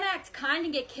 if you want to act kind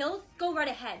and get killed, go right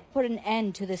ahead. Put an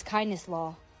end to this kindness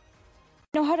law.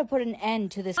 Know how to put an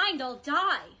end to this. Kind, I'll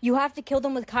die. You have to kill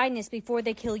them with kindness before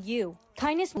they kill you.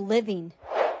 Kindness living.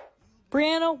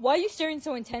 Brianna, why are you staring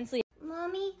so intensely?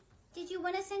 Mommy, did you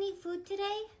win us any food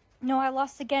today? No, I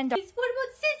lost again. What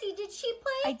about Sissy? Did she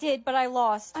play? I did, but I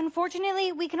lost.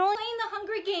 Unfortunately, we can only Playing the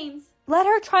Hungry Games. let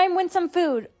her try and win some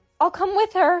food. I'll come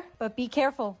with her. But be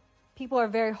careful. People are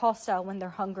very hostile when they're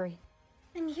hungry.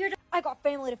 I'm here to I got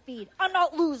family to feed. I'm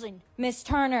not losing. Miss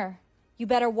Turner, you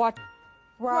better watch.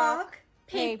 rock,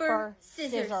 paper,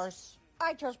 scissors.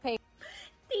 I chose paper.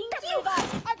 Thank you.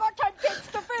 I got 10 kids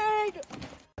to feed.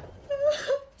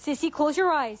 Sissy, close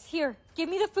your eyes. Here, give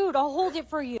me the food. I'll hold it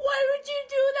for you. Why would you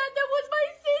do that? That was my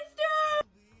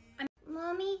sister.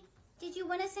 Mommy, did you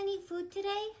win us any food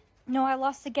today? No, I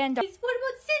lost again. What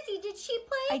about Sissy? Did she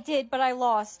play? I did, but I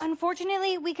lost.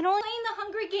 Unfortunately, we can only Playing the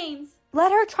Hungry Games.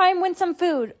 let her try and win some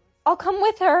food. I'll come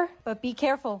with her. But be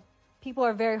careful. People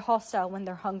are very hostile when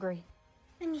they're hungry.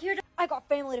 I'm here to I got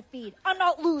family to feed. I'm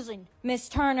not losing. Miss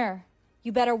Turner,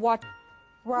 you better watch.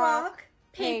 rock,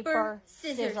 paper,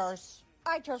 scissors.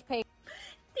 I chose paper.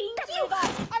 Thank you.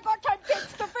 I got 10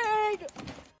 kids to feed.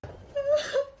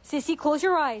 Sissy, close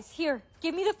your eyes. Here,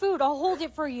 give me the food. I'll hold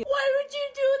it for you. Why would you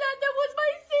do that? That was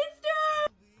my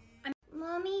sister.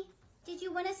 Mommy, did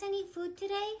you win us any food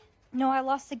today? No, I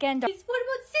lost again. What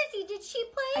about Sissy? Did she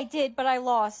play? I did, but I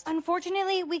lost.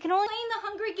 Unfortunately, we can only Playing the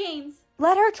Hungry Games.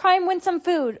 let her try and win some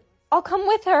food. I'll come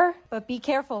with her. But be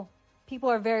careful. People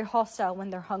are very hostile when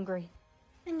they're hungry.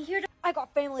 I'm here to I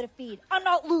got family to feed. I'm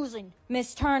not losing.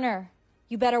 Miss Turner,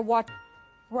 you better watch.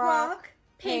 rock,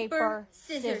 paper,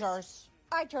 scissors.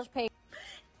 I chose paper.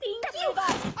 Thank you.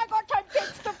 I got 10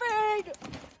 kids to feed.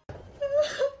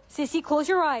 Sissy, close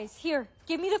your eyes. Here,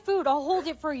 give me the food. I'll hold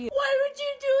it for you. Why would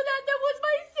you do that? That was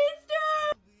my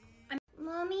sister.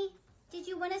 Mommy, did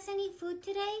you win us any food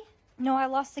today? No, I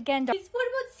lost again. What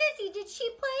about Sissy? Did she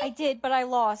play? I did, but I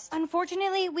lost.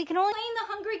 Unfortunately, we can only Playing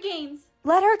the Hungry Games.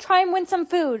 let her try and win some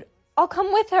food. I'll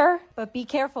come with her. But be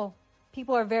careful.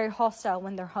 People are very hostile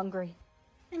when they're hungry.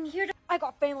 I'm here to I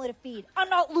got family to feed. I'm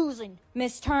not losing.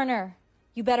 Miss Turner,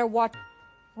 you better watch.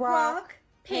 rock,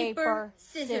 paper,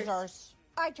 scissors.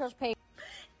 I chose paper.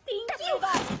 Thank you.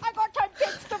 I got 10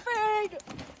 kids to feed!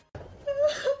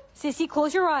 Sissy,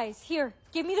 close your eyes. Here,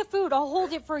 give me the food. I'll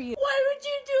hold it for you. Why would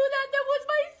you do that? That was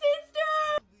my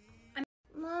sister!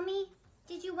 Mommy,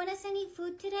 did you win us any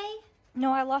food today?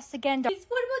 No, I lost again. What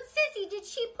about Sissy? Did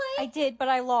she play? I did, but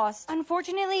I lost.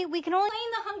 Unfortunately, we can only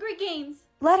Playing the Hunger Games.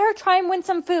 let her try and win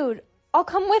some food. I'll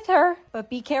come with her, but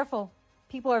be careful.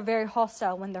 People are very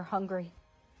hostile when they're hungry.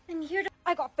 I'm here to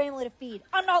I got family to feed.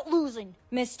 I'm not losing.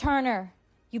 Miss Turner,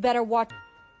 you better watch.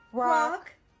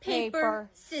 rock, paper,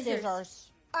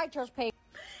 scissors. I chose paper.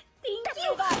 Thank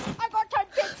you. I got 10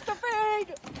 kids to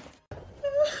feed!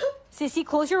 Sissy,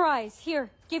 close your eyes. Here,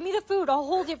 give me the food. I'll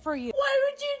hold it for you. Why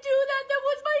would you do that? That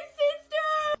was my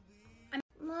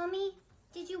sister! Mommy,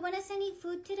 did you win us any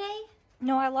food today?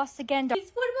 No, I lost again. What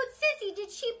about Sissy?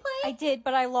 Did she play? I did,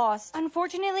 but I lost.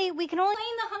 Unfortunately, we can only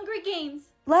Playing the Hunger Games.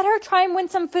 let her try and win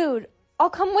some food. I'll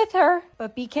come with her,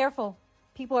 but be careful.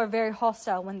 People are very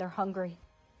hostile when they're hungry.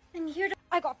 I'm here to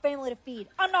I got family to feed.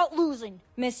 I'm not losing.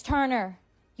 Miss Turner,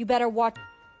 you better watch.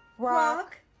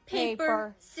 rock,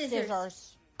 paper,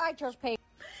 scissors. I chose paper.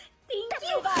 Thank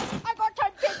you. I got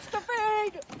 10 kids to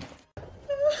feed!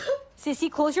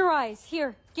 Sissy, close your eyes.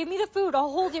 Here, give me the food. I'll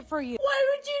hold it for you. Why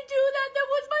would you do that? That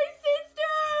was my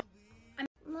sister!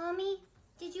 Mommy,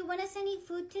 did you win us any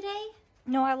food today?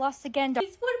 No, I lost again. What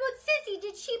about Sissy?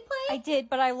 Did she play? I did,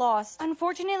 but I lost.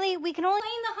 Unfortunately, we can only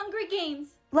Playing the Hunger Games.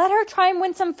 let her try and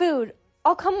win some food.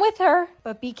 I'll come with her,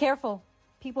 but be careful.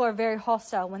 People are very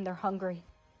hostile when they're hungry.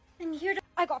 I'm here to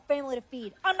I got family to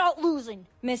feed. I'm not losing.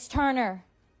 Miss Turner,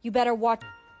 you better watch.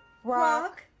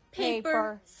 rock,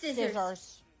 paper,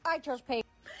 scissors. I chose paper.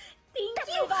 Thank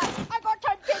you. I got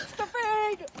 10 kids to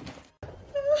feed!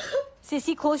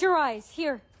 Sissy, close your eyes.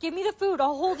 Here, give me the food.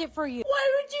 I'll hold it for you. Why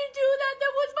would you do that?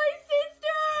 That was my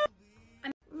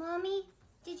sister! Mommy,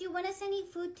 did you win us any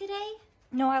food today?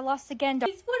 No, I lost again. What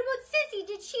about Sissy?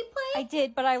 Did she play? I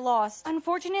did, but I lost.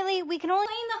 Unfortunately, we can only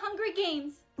Playing the Hunger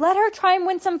Games. let her try and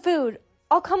win some food.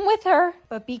 I'll come with her,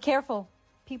 but be careful.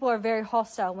 People are very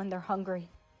hostile when they're hungry.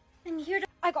 I'm here to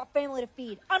I got family to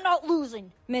feed. I'm not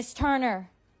losing. Miss Turner,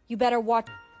 you better watch.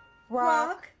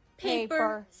 rock,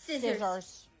 paper,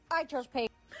 scissors. I chose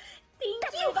paper. Thank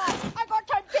you. I got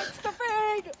 10 kids to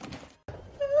feed!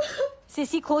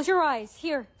 Sissy, close your eyes.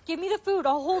 Here, give me the food.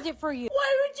 I'll hold it for you.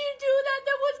 Why would you do that?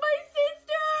 That was my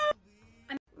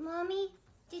sister! Mommy,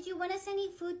 did you win us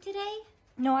any food today?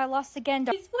 No, I lost again.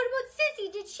 What about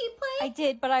Sissy? Did she play? I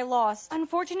did, but I lost.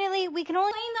 Unfortunately, we can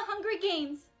only Playing the Hunger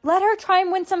Games. let her try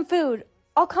and win some food.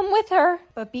 I'll come with her,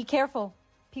 but be careful.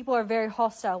 People are very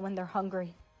hostile when they're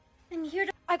hungry. I'm here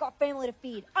to I got family to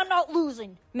feed. I'm not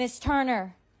losing. Miss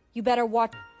Turner, you better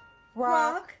watch.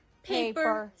 rock,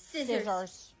 paper,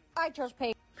 scissors. I chose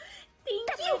paper. Thank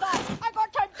you. I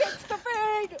got 10 kids to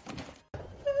feed!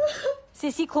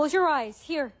 Sissy, close your eyes.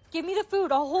 Here, give me the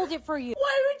food. I'll hold it for you.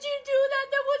 Why would you do that?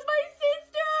 That was my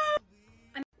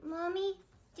sister! Mommy,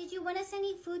 did you win us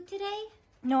any food today?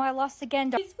 No, I lost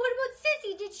again. What about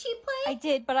Sissy? Did she play? I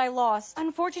did, but I lost.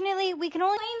 Unfortunately, we can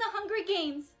only Playing the Hunger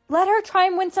Games. let her try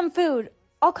and win some food.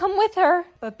 I'll come with her,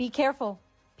 but be careful.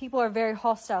 People are very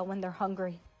hostile when they're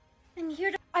hungry. I'm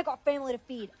here to I got family to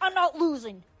feed. I'm not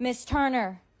losing. Miss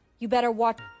Turner, you better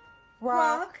watch.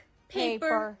 rock,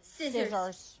 paper,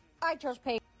 scissors. I chose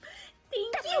paper.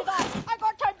 Thank you. I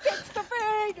got 10 kids to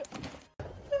feed!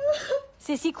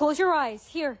 Sissy, close your eyes.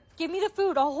 Here, give me the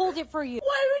food. I'll hold it for you.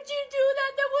 Why would you do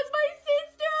that? That was my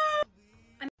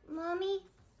sister! Mommy,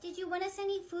 did you win us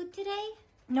any food today?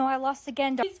 No, I lost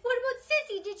again. What about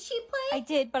Sissy? Did she play? I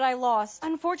did, but I lost.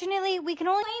 Unfortunately, we can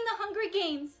only Playing the Hunger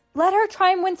Games. let her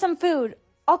try and win some food.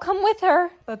 I'll come with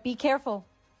her, but be careful.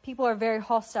 People are very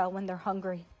hostile when they're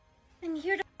hungry. I'm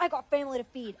here to I got family to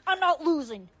feed. I'm not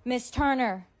losing. Miss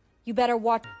Turner, you better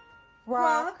watch.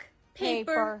 rock,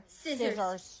 paper,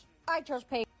 scissors. I chose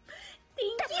paper.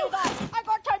 Thank you. I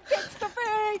got 10 kids to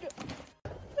feed!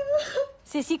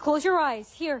 Sissy, close your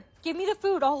eyes. Here, give me the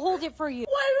food. I'll hold it for you.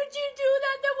 Why would you do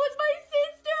that? That was my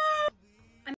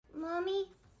sister! Mommy,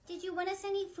 did you win us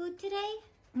any food today?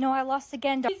 No, I lost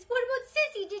again. What about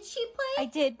Sissy? Did she play? I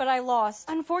did, but I lost.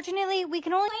 Unfortunately, we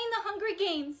can only Playing the Hunger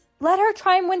Games. let her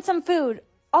try and win some food.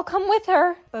 I'll come with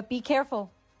her, but be careful.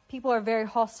 People are very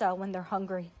hostile when they're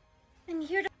hungry. I'm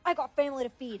here to I got family to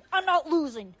feed. I'm not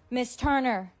losing. Miss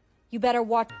Turner, you better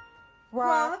watch.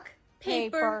 rock,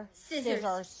 paper,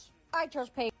 scissors. I chose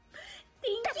paper.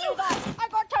 Thank you. I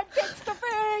got 10 kids to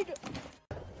feed!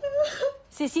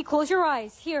 Sissy, close your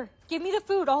eyes. Here, give me the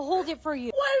food. I'll hold it for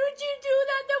you. Why would you do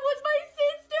that? That was my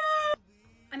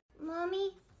sister!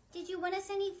 Mommy, did you win us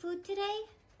any food today?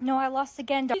 No, I lost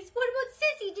again. What about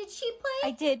Sissy? Did she play?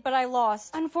 I did, but I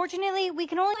lost. Unfortunately, we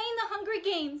can only Playing the Hungry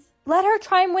Games. let her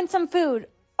try and win some food.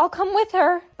 I'll come with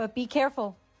her, but be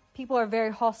careful. People are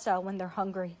very hostile when they're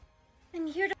hungry. I'm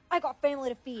here to I got family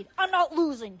to feed. I'm not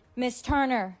losing. Miss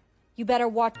Turner, you better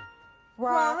watch.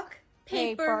 rock,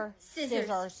 paper,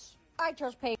 scissors. I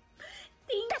chose paper.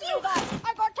 Thank you.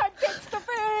 I got 10 kids to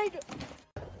feed.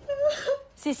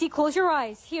 Sissy, close your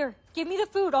eyes. Here, give me the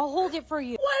food. I'll hold it for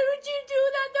you. Why would you do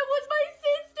that? That was my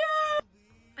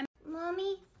sister.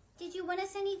 Mommy, did you want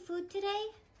us any food today?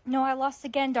 No, I lost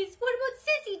again. What about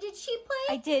Sissy? Did she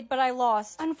play? I did, but I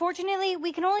lost. Unfortunately,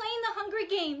 we can only Playing the Hungry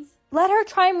Games. let her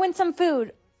try and win some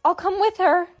food. I'll come with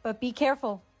her, but be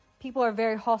careful. People are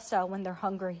very hostile when they're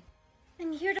hungry.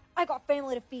 I'm here to I got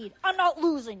family to feed. I'm not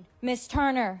losing. Miss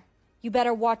Turner, you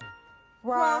better watch.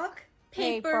 rock,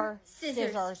 paper,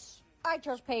 scissors. I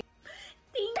chose paper.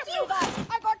 Thank you.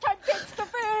 I got 10 kids to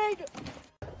feed.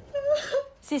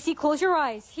 Sissy, close your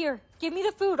eyes. Here, give me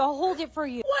the food. I'll hold it for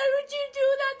you. Why would you do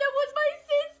that? That was my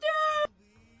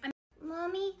sister.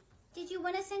 Mommy, did you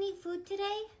want us any food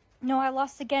today? No, I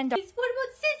lost again. What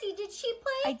about Sissy? Did she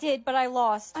play? I did, but I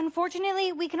lost.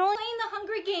 Unfortunately, we can only Playing the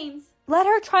Hungry Games. let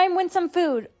her try and win some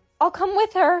food. I'll come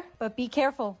with her, but be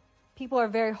careful. People are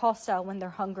very hostile when they're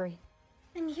hungry.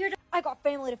 I'm here to I got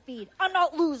family to feed. I'm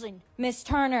not losing. Miss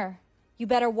Turner, you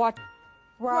better watch.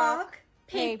 rock,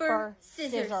 paper,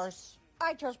 scissors.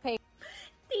 I chose paper.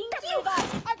 Thank you.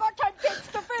 I got 10 kids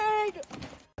to feed.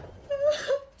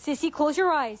 Sissy, close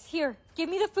your eyes. Here, give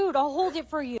me the food. I'll hold it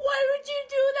for you. Why would you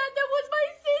do that? That was my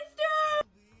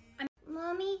sister.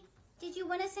 Mommy, did you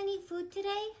want us any food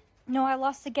today? No, I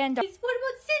lost again. What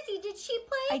about Sissy? Did she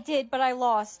play? I did, but I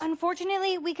lost.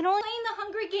 Unfortunately, we can only Playing the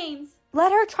Hungry Games.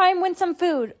 let her try and win some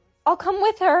food. I'll come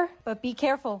with her, but be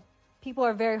careful. People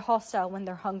are very hostile when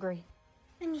they're hungry.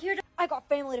 I'm here to I got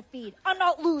family to feed. I'm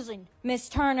not losing. Miss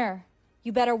Turner,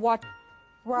 you better watch.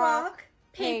 rock,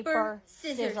 paper,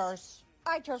 scissors.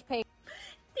 I chose paper.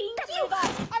 Thank you.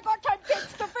 I got 10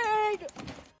 kids to feed.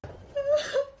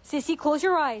 Sissy, close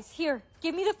your eyes. Here,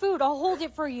 give me the food. I'll hold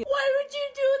it for you. Why would you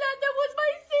do that? That was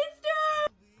my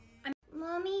sister.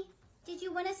 Mommy, did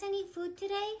you want us any food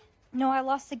today? No, I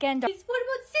lost again. What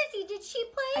about Sissy? Did she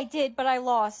play? I did, but I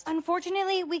lost.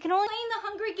 Unfortunately, we can only Playing the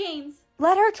Hungry Games.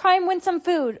 let her try and win some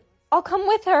food. I'll come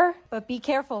with her, but be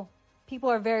careful. People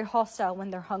are very hostile when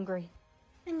they're hungry.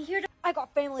 I'm here to I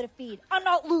got family to feed. I'm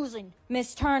not losing.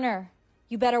 Miss Turner,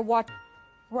 you better watch.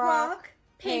 rock,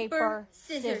 paper,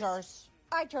 scissors.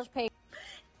 I chose paper.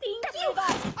 Thank you.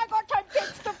 I got 10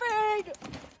 kids to feed.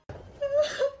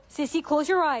 Sissy, close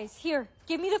your eyes. Here,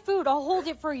 give me the food. I'll hold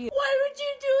it for you. Why would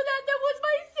you do that? That was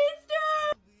my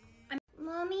sister.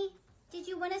 Mommy, did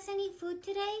you want us any food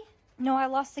today? No, I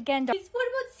lost again. What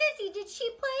about Sissy? Did she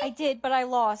play? I did, but I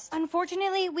lost.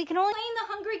 Unfortunately, we can only Playing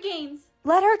the Hungry Games.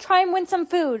 let her try and win some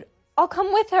food. I'll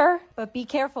come with her, but be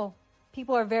careful.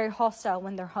 People are very hostile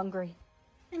when they're hungry.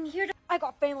 I'm here to I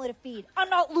got family to feed. I'm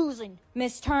not losing.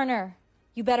 Miss Turner,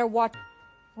 you better watch.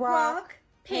 rock,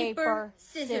 paper,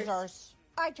 scissors.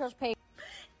 I chose paper.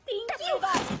 Thank you.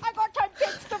 I got 10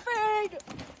 kids to feed.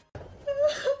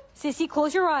 Sissy,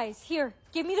 close your eyes. Here,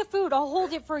 give me the food. I'll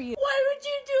hold it for you. Why would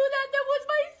you do that? That was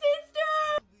my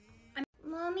sister.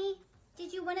 Mommy,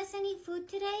 did you want us any food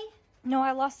today? No,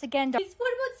 I lost again. What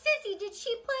about Sissy? Did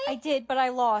she play? I did, but I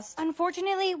lost.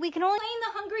 Unfortunately, we can only Playing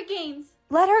the Hungry Games.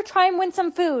 let her try and win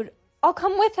some food. I'll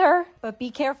come with her, but be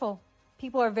careful.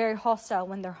 People are very hostile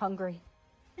when they're hungry.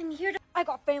 I'm here to I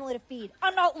got family to feed.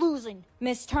 I'm not losing.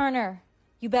 Miss Turner,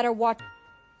 you better watch.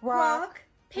 rock,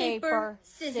 paper,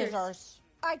 scissors.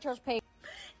 I chose paper.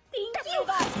 Thank you.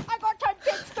 I got 10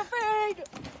 kids to feed.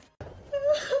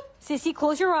 Sissy,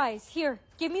 close your eyes. Here,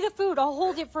 give me the food. I'll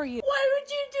hold it for you. Why would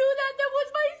you do that? That was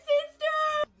my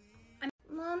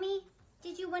sister. Mommy,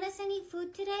 did you want us any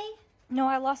food today? No,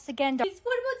 I lost again. What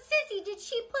about Sissy? Did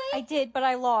she play? I did, but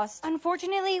I lost.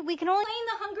 Unfortunately, we can only Playing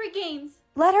the Hungry Games.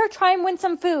 let her try and win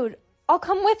some food. I'll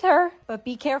come with her, but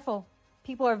be careful.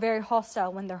 People are very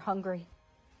hostile when they're hungry.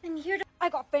 I'm here to I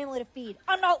got family to feed.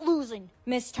 I'm not losing.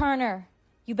 Miss Turner,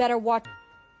 you better watch.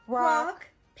 rock,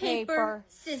 paper,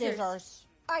 scissors.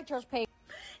 I chose paper.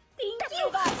 Thank you.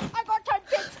 I got 10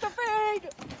 kids to feed.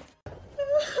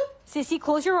 Sissy,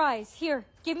 close your eyes. Here,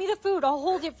 give me the food. I'll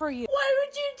hold it for you. Why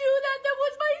would you do that? That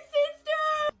was my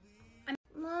sister.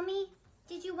 Mommy,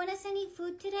 did you want us any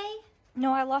food today?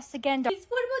 No, I lost again. What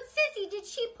about Sissy? Did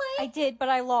she play? I did, but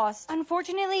I lost.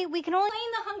 Unfortunately, we can only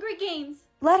Playing the Hungry Games.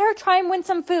 let her try and win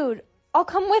some food. I'll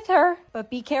come with her, but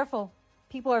be careful.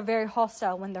 People are very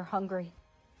hostile when they're hungry.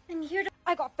 I'm here to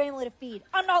I got family to feed.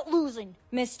 I'm not losing.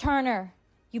 Miss Turner,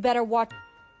 you better watch.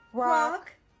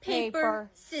 rock, paper,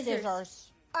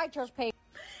 scissors. I chose paper.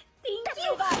 Thank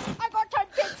you. I got 10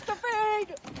 kids to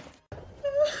feed!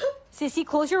 Sissy,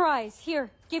 close your eyes.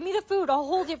 Here, give me the food. I'll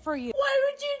hold it for you. Why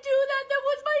would you do that? That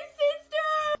was my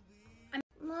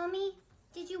sister! Mommy,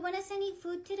 did you win us any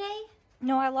food today?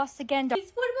 No, I lost again. What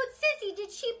about Sissy?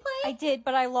 Did she play? I did,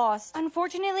 but I lost.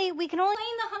 Unfortunately, we can only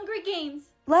Playing the Hungry Games.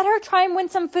 let her try and win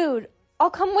some food. I'll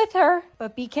come with her,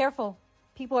 but be careful.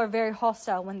 People are very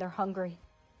hostile when they're hungry.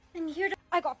 I'm here to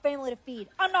I got family to feed.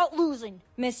 I'm not losing.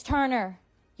 Miss Turner,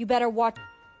 you better watch.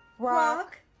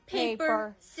 rock,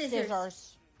 paper,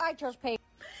 scissors. I chose paper.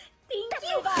 Thank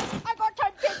you. I got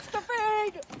 10 kids to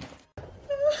feed!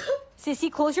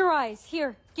 Sissy, close your eyes.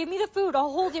 Here, give me the food.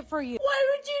 I'll hold it for you. Why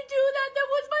would you do that? That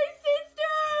was my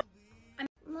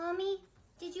sister! Mommy,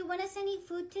 did you win us any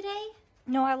food today?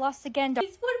 No, I lost again. What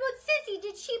about Sissy?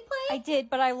 Did she play? I did,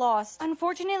 but I lost.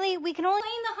 Unfortunately, we can only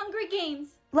Playing the Hungry Games.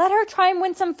 let her try and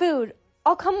win some food.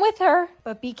 I'll come with her,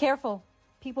 but be careful.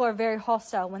 People are very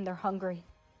hostile when they're hungry.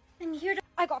 I'm here to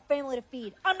I got family to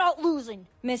feed. I'm not losing.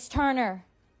 Miss Turner,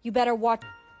 you better watch.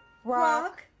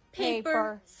 rock,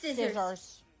 paper,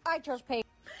 scissors. I chose paper.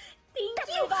 Thank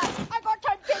you. I got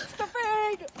 10 kids to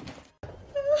feed!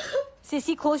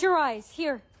 Sissy, close your eyes.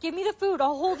 Here, give me the food.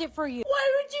 I'll hold it for you. Why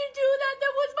would you do that?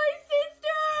 That was my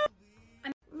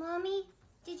sister! Mommy,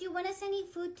 did you win us any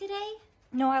food today?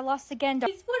 No, I lost again. What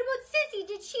about Sissy?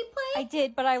 Did she play? I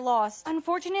did, but I lost.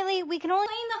 Unfortunately, we can only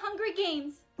Playing the Hungry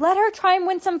Games. let her try and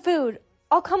win some food.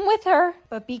 I'll come with her,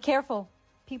 but be careful.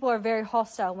 People are very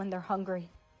hostile when they're hungry.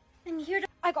 I'm here to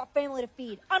I got family to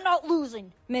feed. I'm not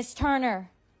losing. Miss Turner,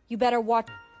 you better watch.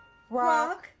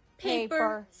 rock,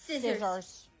 paper,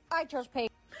 scissors. I chose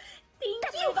paper. Thank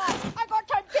you. I got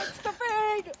 10 kids to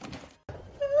feed!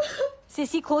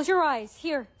 Sissy, close your eyes.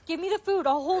 Here, give me the food.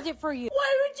 I'll hold it for you.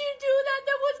 Why would you do that?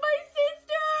 That was my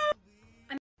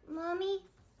sister! Mommy,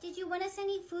 did you win us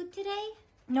any food today?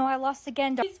 No, I lost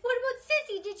again. What about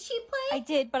Sissy? Did she play? I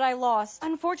did, but I lost.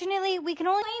 Unfortunately, we can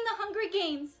only Playing the Hungry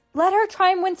Games. let her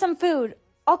try and win some food.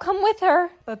 I'll come with her,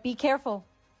 but be careful.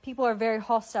 People are very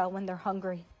hostile when they're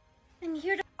hungry. I'm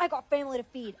here to I got family to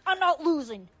feed. I'm not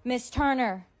losing. Miss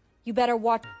Turner, you better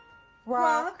watch.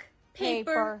 rock,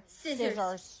 paper,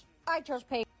 scissors. I chose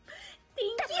paper.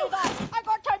 Thank you. I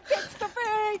got 10 kids to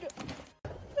feed!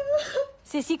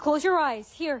 Sissy, close your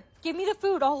eyes. Here, give me the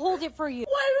food. I'll hold it for you.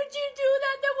 Why would you do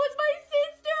that? That was my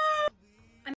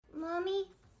sister! Mommy,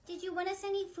 did you win us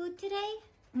any food today?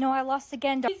 No, I lost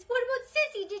again. What about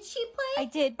Sissy? Did she play? I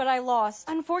did, but I lost.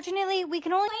 Unfortunately, we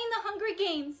can only Playing the Hungry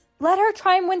Games. let her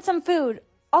try and win some food.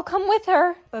 I'll come with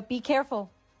her, but be careful.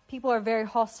 People are very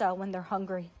hostile when they're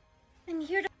hungry. I'm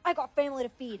here to I got family to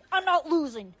feed. I'm not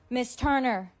losing. Miss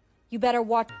Turner, you better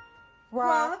watch.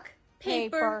 rock,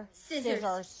 paper,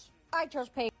 scissors. I chose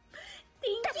paper.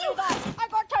 Thank you. I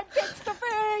got 10 kids to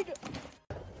feed!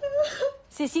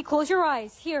 Sissy, close your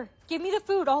eyes. Here, give me the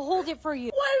food. I'll hold it for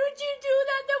you. Why would you do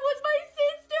that? That was my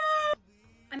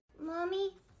sister!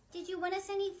 Mommy, did you win us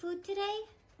any food today?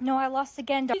 No, I lost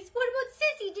again. What about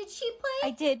Sissy? Did she play?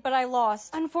 I did, but I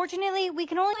lost. Unfortunately, we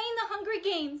can only Playing the Hungry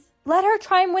Games. let her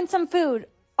try and win some food.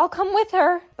 I'll come with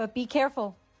her, but be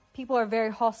careful. People are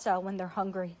very hostile when they're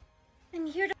hungry. I'm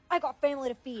here to I got family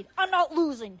to feed. I'm not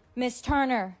losing. Miss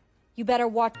Turner, you better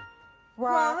watch.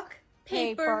 rock,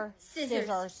 paper,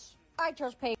 scissors. I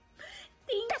chose paper.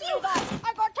 Thank you.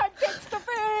 I got 10 kids to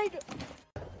feed!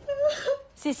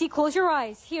 Sissy, close your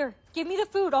eyes. Here, give me the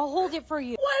food. I'll hold it for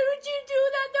you. Why would you do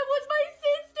that? That was my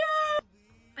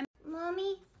sister!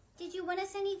 Mommy, did you win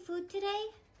us any food today?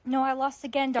 No, I lost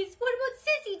again. What about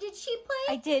Sissy? Did she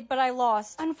play? I did, but I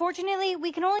lost. Unfortunately,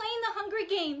 we can only Playing the Hungry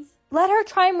Games. let her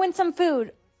try and win some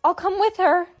food. I'll come with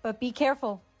her, but be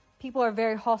careful. People are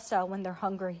very hostile when they're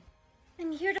hungry.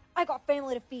 I'm here to I got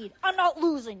family to feed. I'm not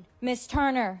losing. Miss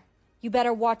Turner, you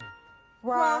better watch.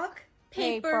 rock,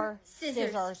 paper,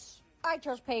 scissors. I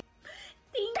chose paper.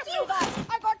 Thank you.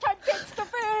 I got 10 kids to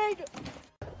feed!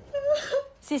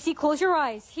 Sissy, close your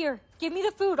eyes. Here, give me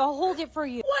the food. I'll hold it for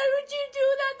you. Why would you do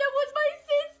that? That was my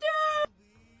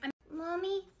sister!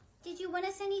 Mommy, did you win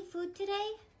us any food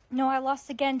today? No, I lost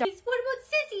again. What about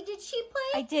Sissy? Did she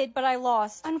play? I did, but I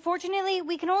lost. Unfortunately,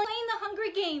 we can only Playing the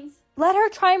Hungry Games. let her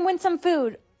try and win some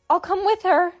food. I'll come with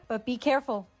her, but be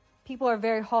careful. People are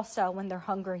very hostile when they're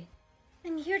hungry.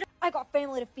 I'm here to I got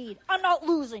family to feed. I'm not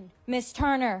losing. Miss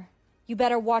Turner, you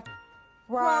better watch.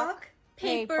 rock,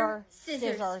 paper,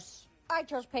 scissors. I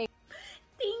chose paper.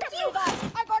 Thank you.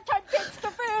 I got 10 kids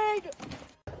to feed!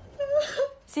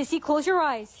 Sissy, close your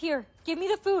eyes. Here, give me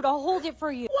the food. I'll hold it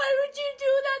for you. Why would you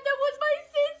do that? That was my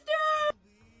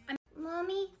sister!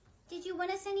 Mommy, did you win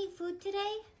us any food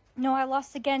today? No, I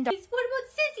lost again. What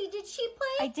about Sissy? Did she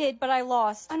play? I did, but I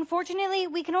lost. Unfortunately,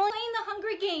 we can only Playing the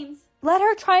Hunger Games. let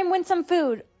her try and win some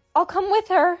food. I'll come with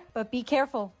her, but be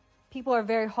careful. People are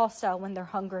very hostile when they're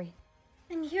hungry.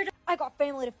 I'm here to I got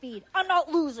family to feed. I'm not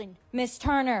losing. Miss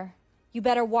Turner, you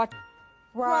better watch.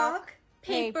 rock,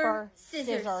 paper,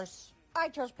 scissors. I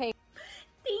chose paper.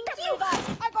 Thank you.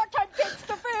 I got 10 kids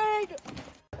to feed.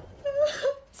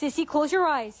 Sissy, close your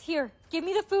eyes. Here, give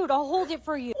me the food. I'll hold it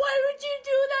for you. Why would you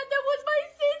do that? That was my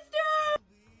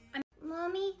sister.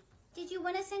 Mommy, did you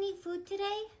want us any food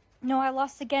today? No, I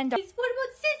lost again. What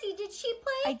about Sissy? Did she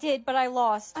play? I did, but I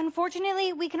lost.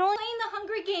 Unfortunately, we can only Playing the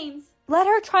Hunger Games. let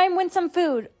her try and win some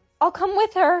food. I'll come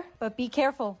with her, but be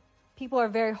careful. People are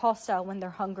very hostile when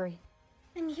they're hungry.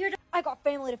 I'm here to I got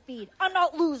family to feed. I'm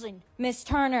not losing. Miss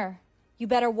Turner, you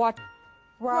better watch.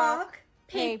 rock,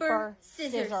 paper,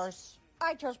 scissors.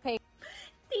 I chose paper.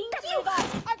 Thank you.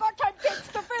 I got 10 kids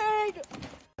to feed.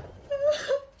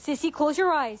 Sissy, close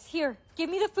your eyes. Here, give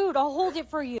me the food. I'll hold it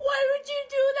for you. Why would you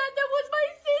do that? That was my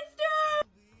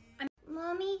sister.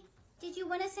 Mommy, did you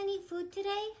want us any food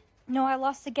today? No, I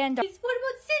lost again. What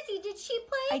about Sissy? Did she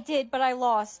play? I did, but I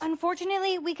lost.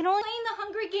 Unfortunately, we can only Playing the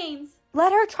Hunger Games.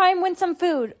 let her try and win some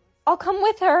food. I'll come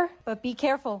with her, but be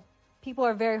careful. People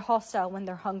are very hostile when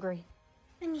they're hungry.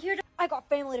 I'm here to I got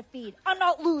family to feed. I'm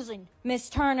not losing. Miss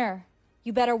Turner,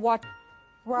 you better watch.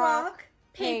 rock,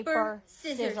 paper,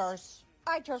 scissors.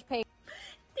 I chose paper.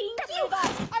 Thank you.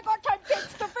 I got 10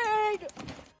 kids to feed.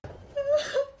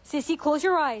 Sissy, close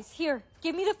your eyes. Here,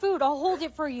 give me the food. I'll hold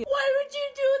it for you. Why would you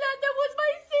do that? That was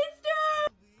my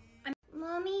sister.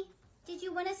 Mommy, did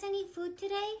you want us any food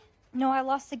today? No, I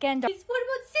lost again. What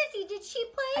about Sissy? Did she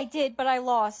play? I did, but I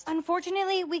lost.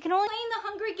 Unfortunately, we can only Playing the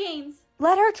Hunger Games.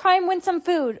 let her try and win some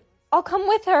food. I'll come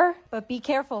with her, but be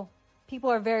careful. People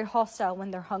are very hostile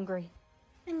when they're hungry.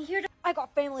 I'm here to I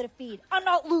got family to feed. I'm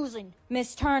not losing.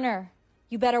 Miss Turner,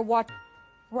 you better watch.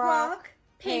 rock,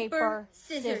 paper,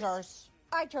 scissors.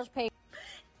 I chose paper.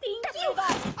 Thank you.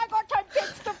 I got 10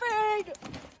 kids to feed.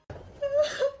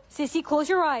 Sissy, close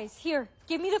your eyes. Here,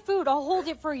 give me the food. I'll hold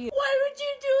it for you. Why would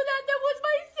you do that? That was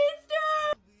my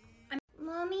sister.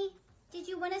 Mommy, did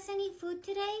you want us any food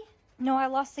today? No, I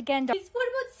lost again. What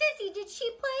about Sissy? Did she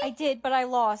play? I did, but I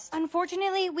lost.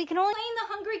 Unfortunately, we can only Playing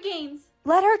the Hunger Games.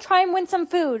 let her try and win some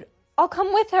food. I'll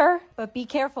come with her, but be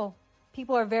careful.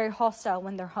 People are very hostile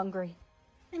when they're hungry.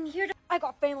 I'm here to I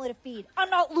got family to feed. I'm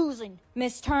not losing.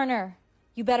 Miss Turner,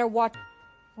 you better watch.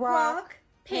 rock,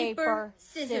 paper,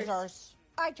 scissors.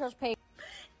 I chose paper.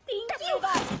 Thank you.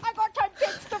 I got 10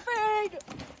 kids to feed.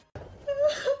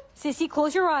 Sissy,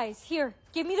 close your eyes. Here,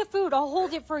 give me the food. I'll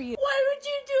hold it for you. Why would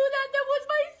you do that? That was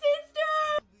my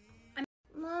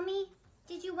sister. Mommy,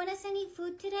 did you want us any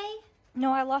food today?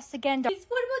 No, I lost again. What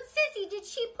about Sissy? Did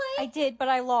she play? I did, but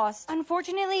I lost.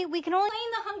 Unfortunately, we can only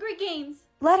Playing the Hunger Games.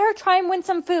 let her try and win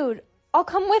some food. I'll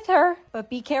come with her, but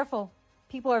be careful.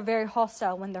 People are very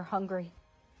hostile when they're hungry.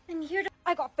 I'm here to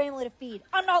I got family to feed.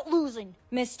 I'm not losing.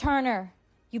 Miss Turner,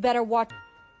 you better watch.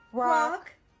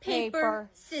 rock, paper,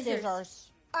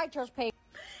 scissors. I chose paper.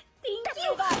 Thank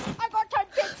you. I got 10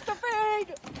 kids to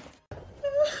feed.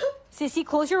 Sissy,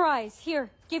 close your eyes. Here,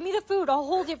 give me the food. I'll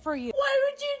hold it for you. Why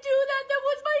would you do that? That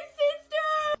was my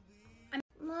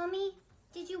sister. Mommy,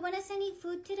 did you want us any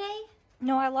food today?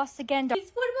 No, I lost again. What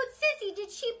about Sissy?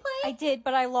 Did she play? I did,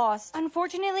 but I lost.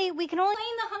 Unfortunately, we can only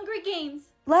Playing the Hunger Games.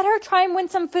 let her try and win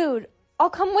some food. I'll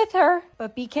come with her,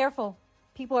 but be careful.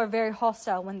 People are very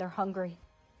hostile when they're hungry.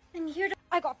 I'm here to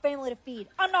I got family to feed.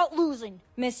 I'm not losing.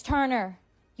 Miss Turner,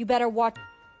 you better watch.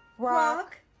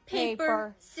 rock,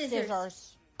 paper,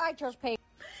 scissors. I chose paper.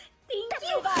 Thank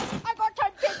you. I got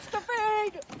 10 kids to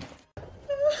feed.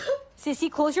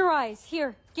 Sissy, close your eyes.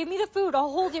 Here, give me the food. I'll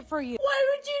hold it for you. Why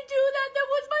would you do that? That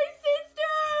was my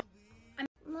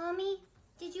sister. Mommy,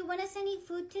 did you want us any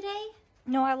food today?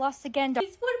 No, I lost again. What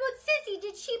about Sissy?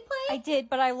 Did she play? I did,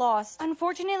 but I lost.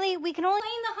 Unfortunately, we can only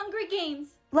Playing the Hunger Games.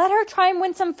 let her try and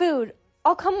win some food.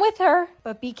 I'll come with her,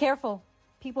 but be careful.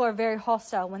 People are very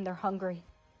hostile when they're hungry.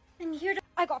 I'm here to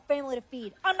I got family to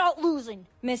feed. I'm not losing.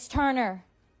 Miss Turner,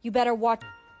 you better watch.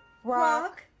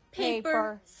 rock,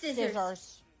 paper,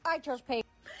 scissors. I chose paper.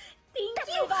 Thank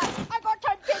you. I got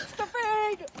 10 kids to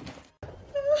feed.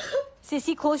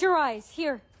 Sissy, close your eyes.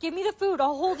 Here, give me the food.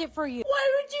 I'll hold it for you. Why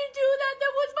would you do that?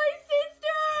 That was my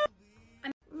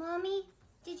sister. Mommy,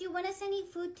 did you want us any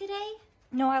food today?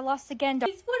 No, I lost again. What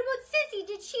about Sissy?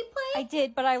 Did she play? I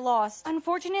did, but I lost.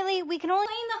 Unfortunately, we can only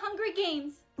Playing the Hunger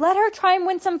Games. let her try and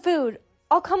win some food.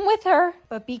 I'll come with her,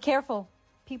 but be careful.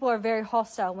 People are very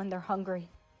hostile when they're hungry.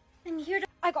 I'm here to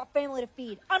I got family to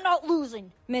feed. I'm not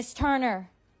losing. Miss Turner,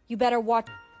 you better watch.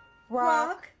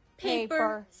 rock,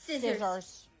 paper,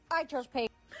 scissors. I chose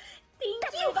paper. Thank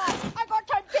you. I got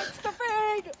 10 kids to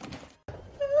feed!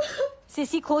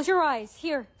 Sissy, close your eyes.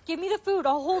 Here, give me the food.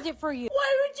 I'll hold it for you.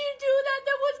 Why would you do that?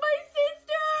 That was my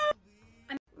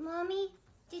sister! Mommy,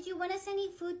 did you want us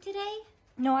any food today?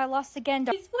 No, I lost again.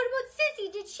 What about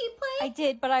Sissy? Did she play? I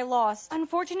did, but I lost.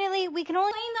 Unfortunately, we can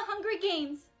only Playing the Hungry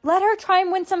Games. let her try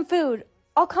and win some food.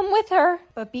 I'll come with her,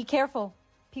 but be careful.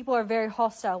 People are very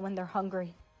hostile when they're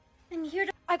hungry. I'm here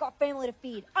to I got family to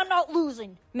feed. I'm not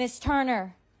losing. Miss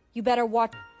Turner, you better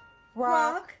watch.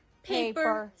 rock,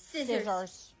 paper,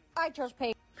 scissors. I chose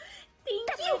paper. Thank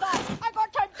you. I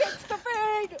got 10 kids to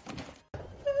feed!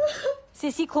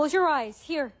 Sissy, close your eyes.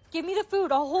 Here, give me the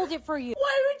food. I'll hold it for you.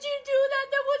 Why would you do that?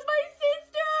 That was my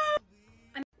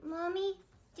sister! Mommy,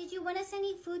 did you want us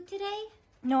any food today?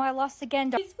 No, I lost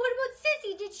again. What about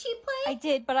Sissy? Did she play? I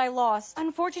did, but I lost.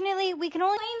 Unfortunately, we can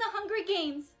only Playing the Hungry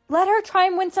Games. let her try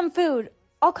and win some food.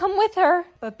 I'll come with her,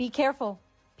 but be careful.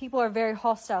 People are very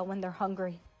hostile when they're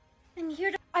hungry. I'm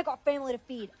here to I got family to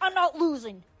feed. I'm not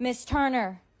losing. Miss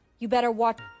Turner, you better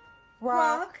watch.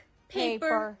 rock,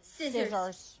 paper,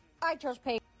 scissors. I chose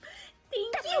paper.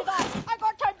 Thank you. I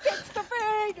got 10 kids to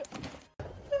feed!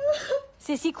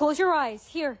 Sissy, close your eyes.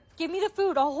 Here, give me the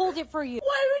food. I'll hold it for you.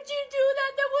 Why would you do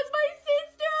that? That was my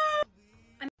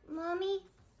sister! Mommy,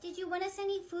 did you want us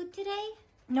any food today?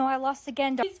 No, I lost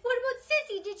again. What about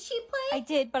Sissy? Did she play? I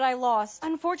did, but I lost.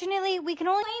 Unfortunately, we can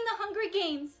only Playing the Hungry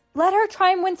Games. let her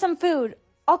try and win some food.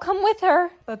 I'll come with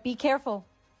her, but be careful.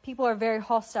 People are very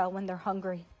hostile when they're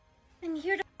hungry. I'm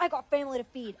here to I got family to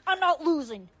feed. I'm not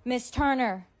losing. Miss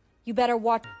Turner, you better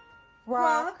watch.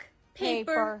 rock,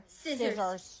 paper,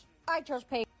 scissors. I chose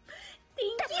paper.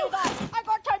 Thank you. I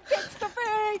got 10 kids to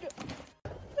feed!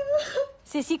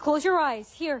 Sissy, close your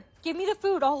eyes. Here, give me the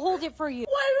food. I'll hold it for you.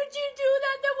 Why would you do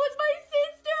that? That was my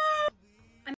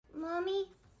sister! Mommy,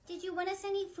 did you want us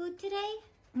any food today?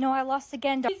 No, I lost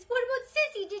again. What about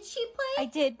Sissy? Did she play? I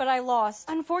did, but I lost.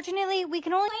 Unfortunately, we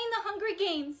can only Playing the Hungry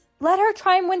Games. let her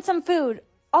try and win some food.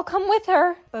 I'll come with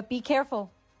her, but be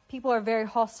careful. People are very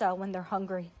hostile when they're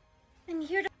hungry. I'm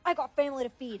here to I got family to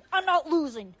feed. I'm not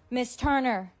losing. Miss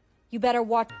Turner, you better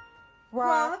watch.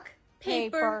 rock,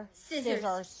 paper,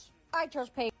 scissors. I chose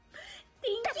paper.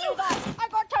 Thank you. I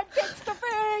got 10 kids to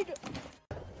feed!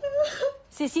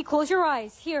 Sissy, close your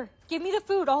eyes. Here, give me the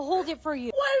food. I'll hold it for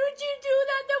you. Why would you do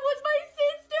that? That was my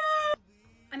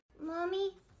sister!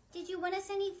 Mommy, did you want us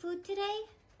any food today?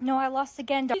 No, I lost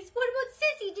again. What about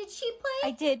Sissy? Did she play?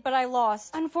 I did, but I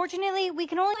lost. Unfortunately, we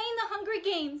can only Playing the Hungry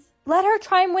Games. let her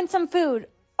try and win some food.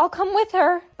 I'll come with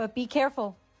her, but be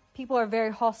careful. People are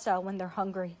very hostile when they're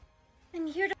hungry. I'm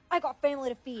here to I got family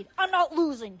to feed. I'm not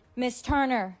losing. Miss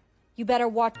Turner, you better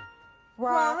watch.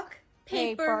 rock,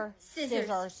 paper,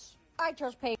 scissors. I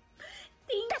chose paper.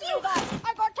 Thank you.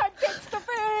 I got 10 kids to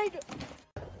feed!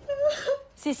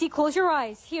 Sissy, close your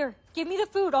eyes. Here, give me the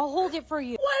food. I'll hold it for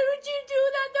you. Why would you do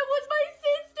that? That was my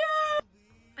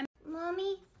sister!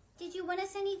 Mommy, did you want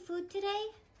us any food today?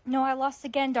 No, I lost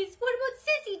again. What about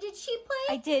Sissy? Did she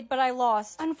play? I did, but I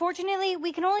lost. Unfortunately,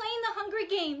 we can only Playing the Hungry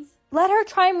Games. let her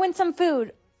try and win some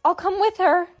food. I'll come with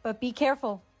her, but be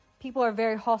careful. People are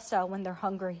very hostile when they're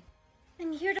hungry.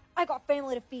 I'm here to I got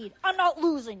family to feed. I'm not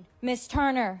losing. Miss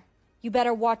Turner, you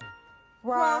better watch.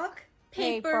 rock,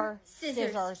 paper,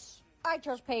 scissors. I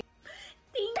chose paper.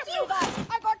 Thank you.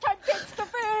 I got 10 kids to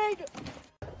feed!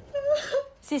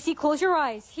 Sissy, close your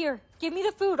eyes. Here, give me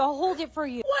the food. I'll hold it for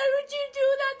you. Why would you do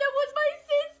that? That was my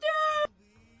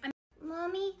sister!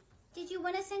 Mommy, did you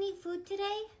want us any food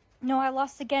today? No, I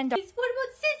lost again. What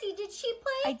about Sissy? Did she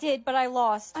play? I did, but I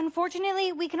lost.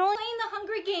 Unfortunately, we can only Playing the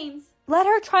Hungry Games. let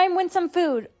her try and win some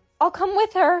food. I'll come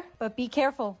with her, but be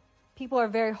careful. People are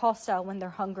very hostile when they're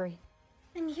hungry.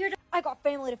 I'm here to I got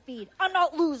family to feed. I'm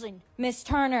not losing. Miss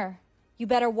Turner, you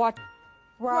better watch.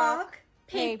 rock,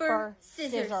 paper,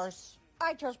 scissors.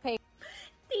 I chose paper.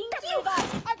 Thank you.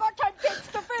 I got 10 kids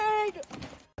to feed!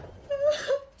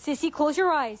 Sissy, close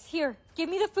your eyes. Here, give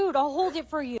me the food. I'll hold it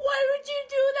for you. Why would you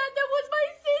do that? That was my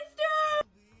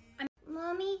sister!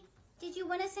 Mommy, did you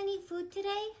want us any food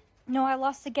today? No, I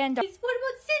lost again. What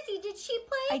about Sissy? Did she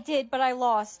play? I did, but I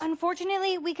lost.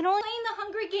 Unfortunately, we can only Playing the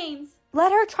Hungry Games.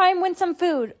 let her try and win some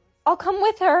food. I'll come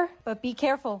with her, but be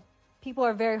careful. People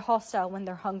are very hostile when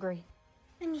they're hungry.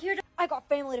 I'm here to I got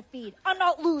family to feed. I'm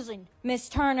not losing. Miss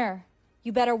Turner,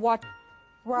 you better watch.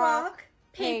 rock,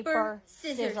 paper,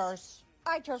 scissors.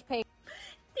 I chose paper.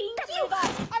 Thank you.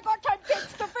 I got 10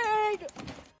 kids to feed!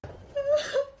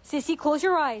 Sissy, close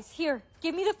your eyes. Here,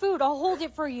 give me the food. I'll hold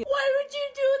it for you. Why would you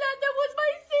do that? That was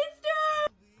my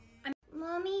sister!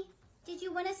 Mommy, did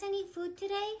you want us any food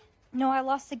today? No, I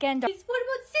lost again. What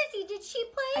about Sissy? Did she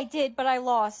play? I did, but I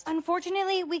lost.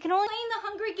 Unfortunately, we can only Playing the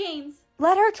Hunger Games.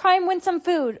 let her try and win some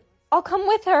food. I'll come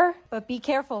with her, but be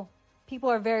careful. People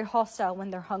are very hostile when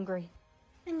they're hungry.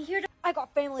 I'm here to I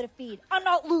got family to feed. I'm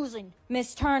not losing.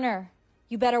 Miss Turner,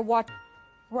 you better watch.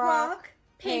 rock,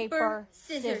 paper,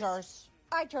 scissors.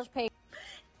 I chose paper.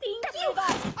 Thank Give you. me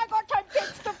that! I got 10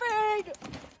 kids to feed!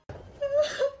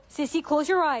 Sissy, close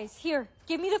your eyes. Here,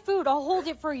 give me the food. I'll hold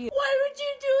it for you. Why would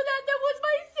you do that? That was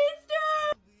my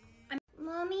sister.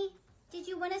 Mommy, did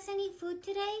you want us any food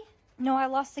today? No, I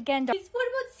lost again. What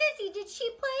about Sissy? Did she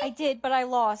play? I did, but I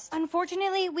lost.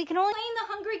 Unfortunately, we can only Playing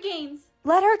the Hunger Games.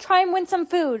 let her try and win some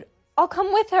food. I'll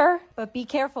come with her, but be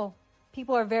careful.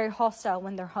 People are very hostile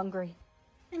when they're hungry.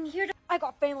 I'm here to I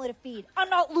got family to feed. I'm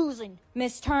not losing.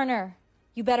 Miss Turner,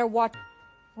 you better watch.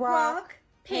 rock,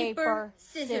 paper,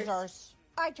 scissors.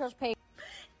 I chose paper.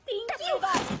 Thank Give you. me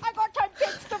that! I got 10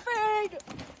 kids to feed!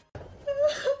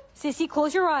 Sissy,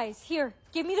 close your eyes. Here,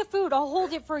 give me the food. I'll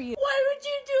hold it for you. Why would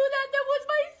you do that? That was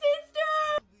my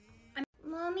sister.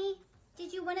 Mommy,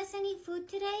 did you want us any food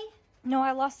today? No,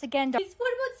 I lost again. What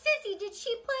about Sissy? Did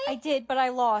she play? I did, but I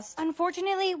lost.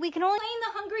 Unfortunately, we can only Playing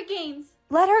the Hunger Games.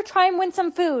 let her try and win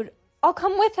some food. I'll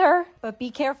come with her, but be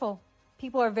careful.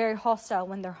 People are very hostile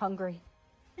when they're hungry.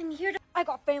 I'm here to I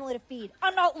got family to feed.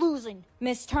 I'm not losing.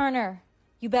 Miss Turner,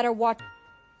 you better watch.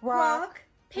 rock,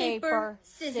 paper,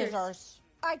 scissors.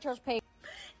 I chose paper.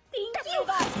 Thank Give you. me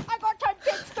that! I got 10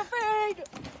 kids to feed!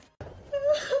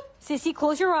 Sissy,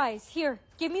 close your eyes. Here,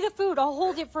 give me the food. I'll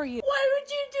hold it for you. Why would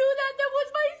you do that? That was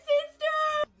my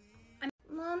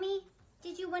sister. Mommy,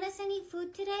 did you want us any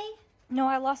food today? No,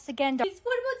 I lost again. What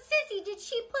about Sissy? Did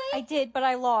she play? I did, but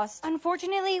I lost.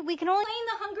 Unfortunately, we can only Playing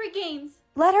the Hunger Games.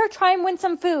 let her try and win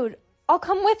some food. I'll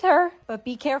come with her, but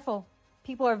be careful.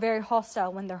 People are very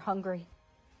hostile when they're hungry.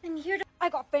 I'm here to I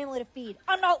got family to feed.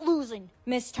 I'm not losing.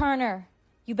 Miss Turner,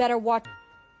 you better watch.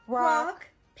 rock,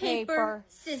 paper,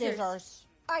 scissors.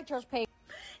 I chose paper.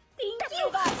 Thank Give you.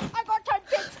 me that! I got 10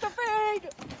 kids to feed!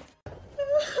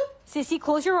 Sissy,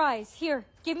 close your eyes. Here,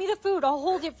 give me the food. I'll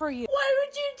hold it for you. Why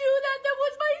would you do that? That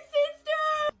was my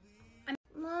sister.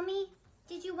 Mommy,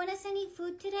 did you want us any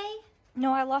food today?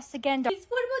 No, I lost again. What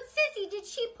about Sissy? Did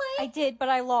she play? I did, but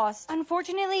I lost.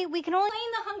 Unfortunately, we can only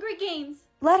Playing the Hunger Games.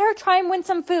 let her try and win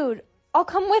some food. I'll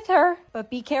come with her, but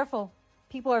be careful.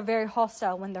 People are very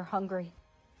hostile when they're hungry.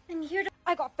 I'm here to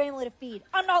I got family to feed.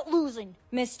 I'm not losing.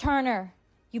 Miss Turner,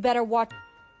 you better watch.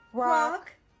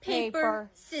 rock, paper,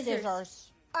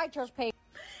 scissors. I chose paper.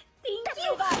 Thank Give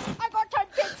you. me that! I got 10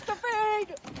 kids to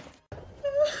feed!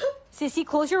 Sissy,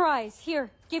 close your eyes. Here,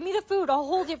 give me the food. I'll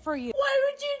hold it for you. Why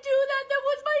would you do that? That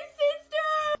was my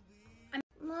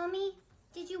sister. Mommy,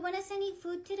 did you want us any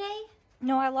food today?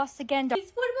 No, I lost again. What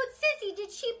about Sissy?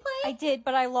 Did she play? I did,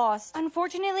 but I lost.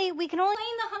 Unfortunately, we can only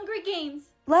Playing the Hunger Games.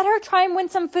 let her try and win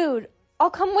some food. I'll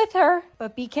come with her,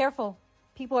 but be careful.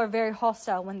 People are very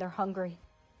hostile when they're hungry.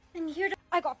 I'm here to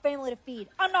I got family to feed.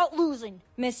 I'm not losing.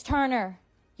 Miss Turner,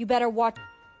 you better watch.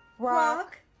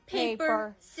 rock,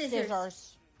 paper,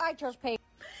 scissors. I chose paper.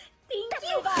 Thank Give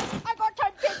you. me that! I got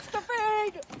 10 kids to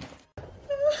feed!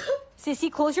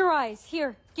 Sissy, close your eyes.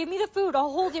 Here, give me the food. I'll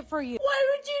hold it for you. Why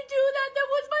would you do that? That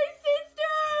was my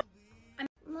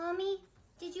sister. Mommy,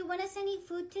 did you want us any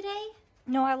food today?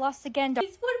 No, I lost again. What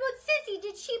about Sissy?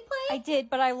 Did she play? I did,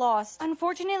 but I lost.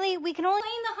 Unfortunately, we can only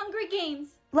Playing the Hunger Games.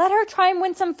 let her try and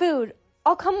win some food.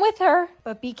 I'll come with her,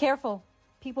 but be careful.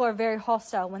 People are very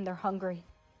hostile when they're hungry.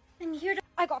 I'm here to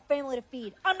I got family to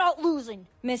feed. I'm not losing.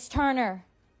 Miss Turner,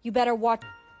 you better watch.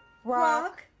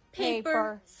 rock,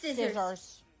 paper,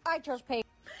 scissors. I chose paper.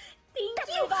 Thank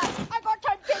Give you. me that! I got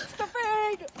 10 kids to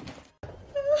feed!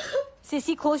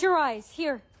 Sissy, close your eyes.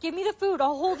 Here, give me the food.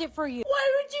 I'll hold it for you. Why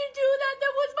would you do that?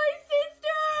 That was my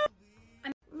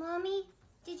sister. Mommy,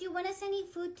 did you want us any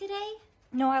food today?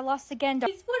 No, I lost again. What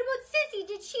about Sissy?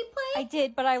 Did she play? I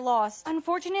did, but I lost.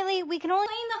 Unfortunately, we can only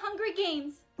Playing the Hunger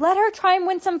Games. let her try and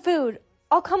win some food.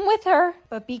 I'll come with her,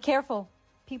 but be careful.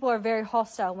 People are very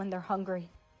hostile when they're hungry.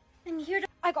 I'm here to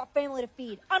I got family to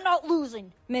feed. I'm not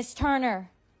losing. Miss Turner,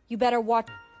 you better watch.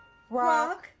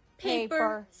 rock,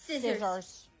 paper,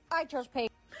 scissors. I chose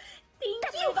paper. Thank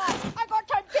Give you. me that! I got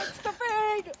 10 kids to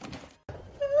feed!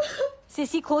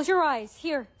 Sissy, close your eyes.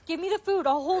 Here, give me the food.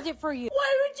 I'll hold it for you.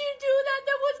 Why would you do that?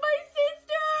 That was my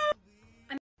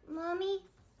sister. Mommy,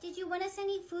 did you want us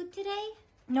any food today?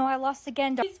 No, I lost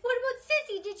again. What about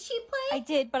Sissy? Did she play? I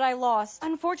did, but I lost.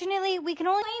 Unfortunately, we can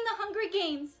only Playing the Hunger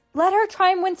Games. let her try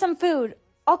and win some food.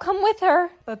 I'll come with her,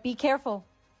 but be careful.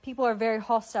 People are very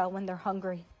hostile when they're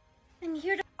hungry. I'm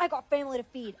here to I got family to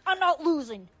feed. I'm not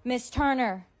losing. Miss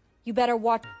Turner, you better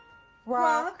watch.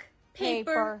 rock,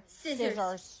 paper,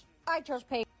 scissors. I chose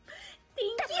paper.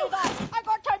 Thank you. I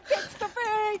got 10 kids to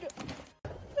feed!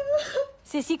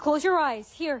 Sissy, close your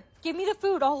eyes. Here, give me the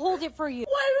food. I'll hold it for you.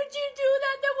 Why would you do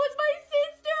that? That was my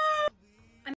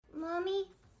sister! Mommy,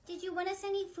 did you win us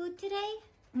any food today?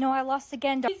 No, I lost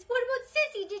again. What about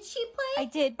Sissy? Did she play? I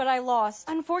did, but I lost.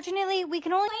 Unfortunately, we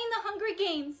can only Playing the Hunger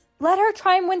Games. let her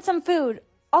try and win some food.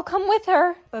 I'll come with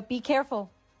her. But be careful.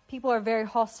 People are very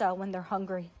hostile when they're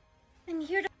hungry. I'm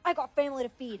here to... I got family to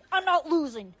feed. I'm not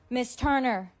losing. Miss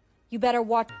Turner, you better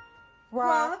watch.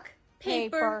 Rock,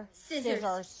 paper,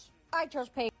 scissors. I chose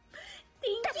paper.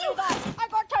 Thank you. I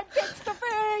got 10 kids to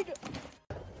feed!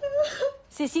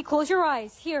 Sissy, close your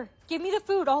eyes. Here, give me the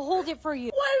food. I'll hold it for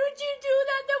you. Why would you do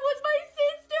that? That was my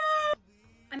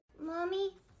sister!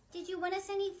 Mommy, did you win us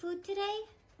any food today?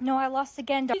 No, I lost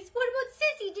again. What about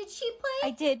Sissy? Did she play?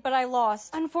 I did, but I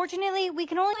lost. Unfortunately, we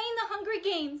can only Playing the Hunger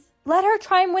Games. let her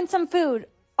try and win some food.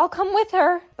 I'll come with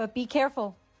her. But be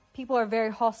careful. People are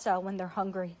very hostile when they're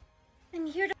hungry. I'm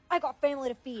here to... I got family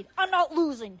to feed. I'm not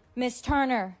losing. Miss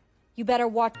Turner, you better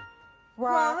watch.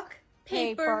 Rock,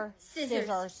 paper,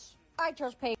 scissors. I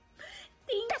chose paper.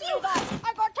 Thank you.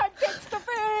 I got 10 kids to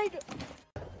feed!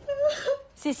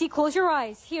 Sissy, close your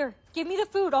eyes. Here, give me the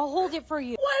food. I'll hold it for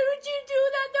you. Why would you do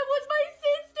that? That was my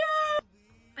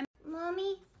sister!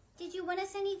 Mommy, did you win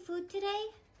us any food today?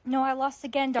 No, I lost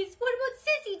again. What about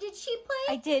Sissy? Did she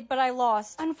play? I did, but I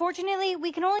lost. Unfortunately,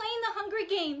 we can only Playing the Hunger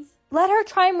Games. let her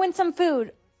try and win some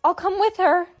food. I'll come with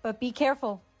her. But be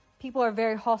careful. People are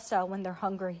very hostile when they're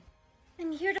hungry.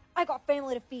 I'm here to... I got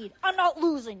family to feed. I'm not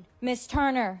losing. Miss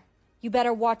Turner, you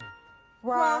better watch.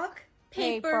 Rock,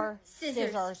 paper,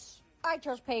 scissors. I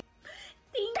chose paper.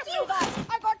 Thank you.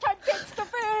 I got 10 kids to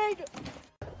feed!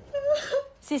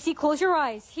 Sissy, close your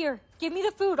eyes. Here, give me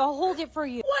the food. I'll hold it for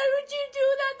you. Why would you do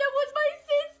that? That was my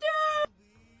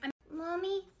sister!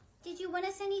 Mommy, did you win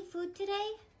us any food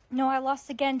today? No, I lost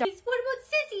again. What about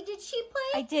Sissy? Did she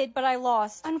play? I did, but I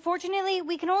lost. Unfortunately,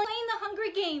 we can only Playing the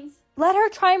Hunger Games. let her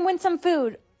try and win some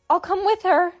food. I'll come with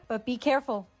her. But be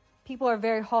careful. People are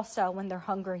very hostile when they're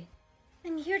hungry.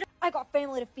 I'm here to... I got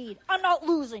family to feed. I'm not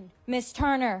losing. Miss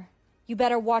Turner, you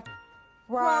better watch.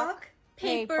 Rock,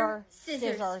 paper,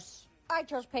 scissors. I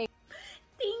chose paper.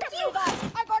 Thank you.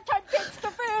 I got 10 kids to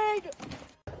feed!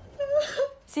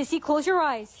 Sissy, close your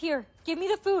eyes. Here, give me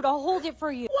the food. I'll hold it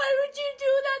for you. Why would you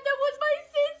do that? That was my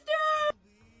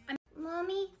sister!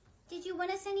 Mommy, did you win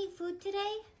us any food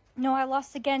today? No, I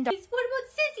lost again. What about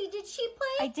Sissy? Did she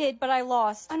play? I did, but I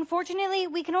lost. Unfortunately,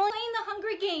 we can only Playing the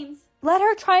Hunger Games. let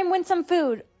her try and win some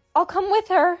food. I'll come with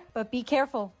her. But be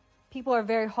careful. People are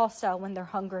very hostile when they're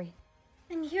hungry.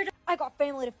 I'm here to... I got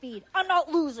family to feed. I'm not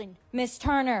losing. Miss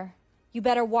Turner, you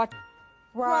better watch.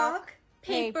 Rock,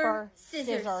 paper,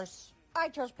 scissors. I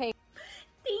chose paper.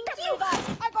 Thank you.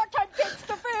 I got 10 kids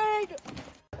to feed!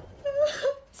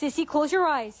 Sissy, close your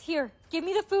eyes. Here, give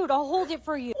me the food. I'll hold it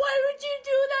for you. Why would you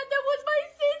do that? That was my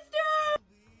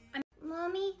sister!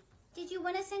 Mommy, did you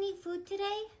win us any food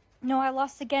today? No, I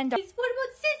lost again. What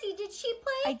about Sissy? Did she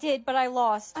play? I did, but I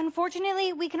lost.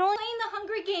 Unfortunately, we can only Playing the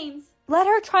Hunger Games. let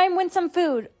her try and win some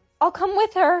food. I'll come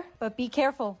with her. But be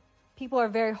careful. People are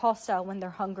very hostile when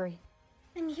they're hungry.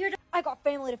 I'm here to... I got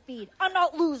family to feed. I'm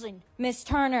not losing. Miss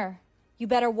Turner, you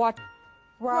better watch.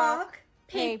 Rock,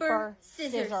 paper,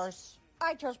 scissors.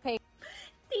 I chose paper.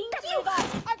 Thank you.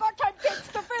 I got 10 kids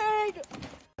to feed!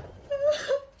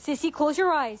 Sissy, close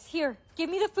your eyes. Here, give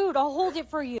me the food. I'll hold it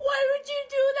for you. Why would you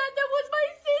do that? That was my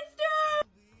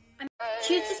sister!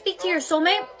 Choose to speak to your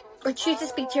soulmate or choose to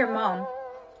speak to your mom.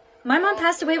 My mom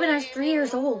passed away when I was 3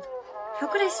 years old. How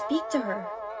could I speak to her?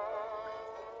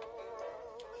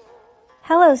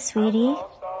 Hello, sweetie.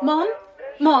 Mom?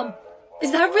 Mom,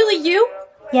 is that really you?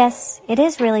 Yes, it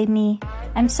is really me.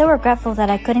 I'm so regretful that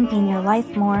I couldn't be in your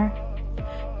life more.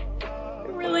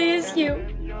 It really is you.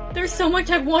 There's so much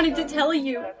I've wanted to tell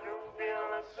you.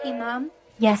 Hey, Mom.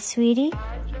 Yes, sweetie?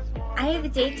 I have a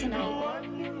date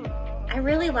tonight. I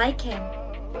really like him.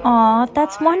 Aw,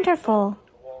 that's wonderful.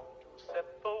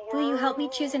 Will you help me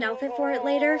choose an outfit for it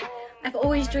later? I've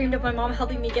always dreamed of my mom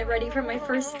helping me get ready for my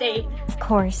first date. Of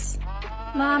course.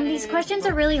 Mom, these questions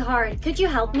are really hard. Could you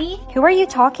help me? Who are you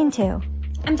talking to?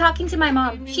 I'm talking to my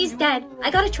mom. She's dead.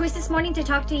 I got a choice this morning to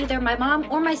talk to either my mom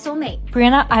or my soulmate.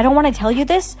 Brianna, I don't want to tell you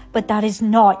this, but that is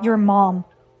not your mom.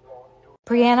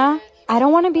 Brianna, I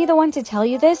don't want to be the one to tell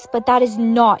you this, but that is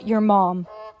not your mom.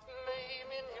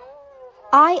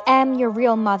 I am your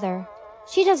real mother.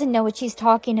 She doesn't know what she's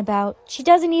talking about. She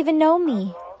doesn't even know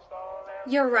me.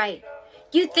 You're right.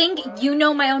 You think you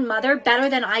know my own mother better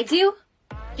than I do?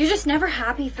 You're just never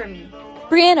happy for me.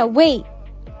 Brianna, wait.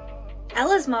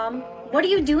 Ella's mom, what are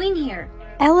you doing here?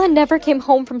 Ella never came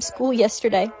home from school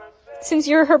yesterday. Since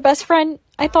you're her best friend,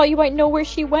 I thought you might know where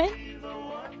she went.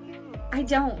 I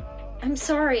don't. I'm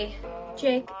sorry.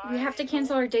 Jake, we have to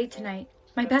cancel our date tonight.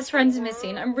 My best friend's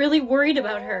missing. I'm really worried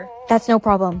about her. That's no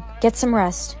problem. Get some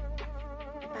rest.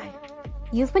 Bye.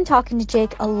 You've been talking to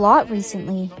Jake a lot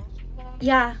recently.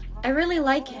 Yeah, I really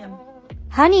like him.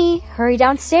 Honey, hurry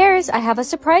downstairs. I have a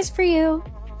surprise for you.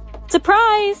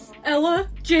 Surprise! Ella?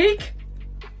 Jake?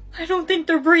 I don't think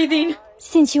they're breathing.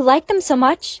 Since you like them so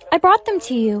much, I brought them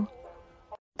to you.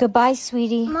 Goodbye,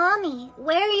 sweetie. Mommy,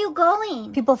 where are you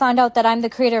going? People found out that I'm the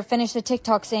creator of Finish the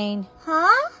TikTok saying,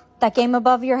 Huh? that game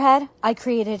above your head, I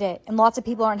created it, and lots of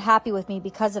people aren't happy with me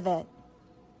because of it.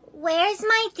 Where's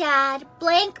my dad?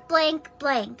 Blank, blank,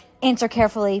 blank. Answer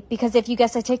carefully, because if you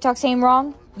guess a TikTok saying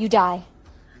wrong, you die.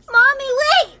 Mommy,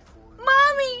 wait!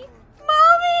 Mommy!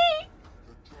 Mommy!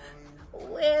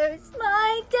 Where's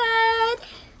my dad?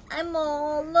 I'm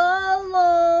all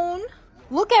alone.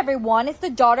 Look, everyone, it's the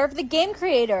daughter of the game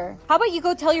creator. How about you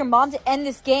go tell your mom to end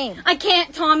this game? I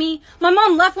can't, Tommy. My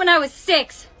mom left when I was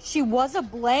 6. She was a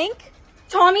blank?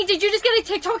 Tommy, did you just get a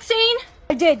TikTok saying?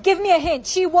 I did. Give me a hint.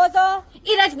 She was a...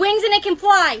 It has wings and it can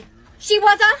fly. She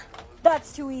was a...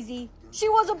 That's too easy. She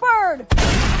was a bird.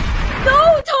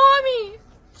 No, Tommy!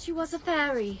 She was a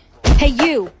fairy. Hey,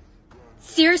 you.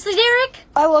 Seriously, Derek?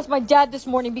 I lost my dad this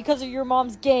morning because of your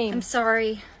mom's game. I'm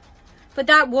sorry. But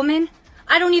that woman,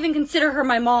 I don't even consider her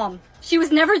my mom. She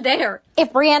was never there.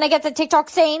 If Brianna gets a TikTok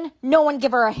saying, no one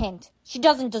give her a hint. She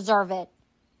doesn't deserve it.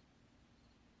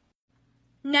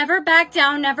 Never back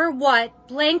down, never what?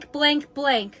 Blank, blank,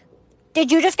 blank.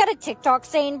 Did you just get a TikTok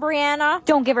saying, Brianna?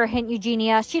 Don't give her a hint,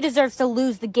 Eugenia. She deserves to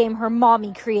lose the game her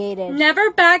mommy created.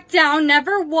 Never back down,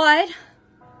 never what?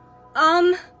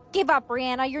 Give up,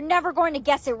 Brianna. You're never going to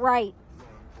guess it right.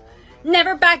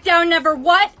 Never back down, never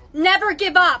what? Never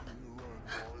give up.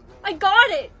 I got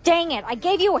it. Dang it. I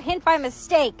gave you a hint by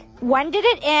mistake. When did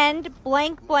it end?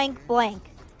 Blank, blank,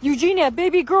 blank. Eugenia,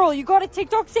 baby girl, you got a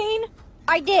TikTok saying?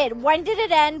 I did. When did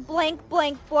it end? Blank,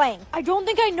 blank, blank. I don't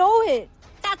think I know it.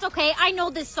 That's okay. I know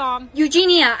this song.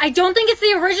 Eugenia, I don't think it's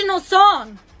the original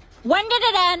song. When did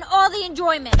it end? All the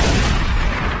enjoyment.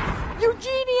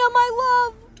 Eugenia, my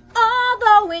love.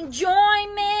 Although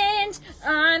enjoyment,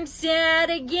 I'm sad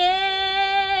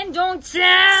again. Don't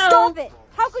tell. Stop it.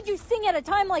 How could you sing at a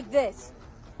time like this?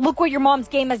 Look what your mom's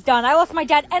game has done. I lost my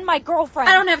dad and my girlfriend.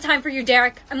 I don't have time for you,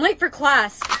 Derek. I'm late for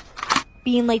class.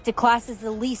 Being late to class is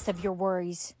the least of your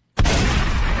worries.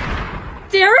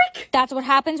 Derek? That's what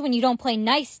happens when you don't play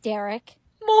nice, Derek.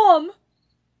 Mom!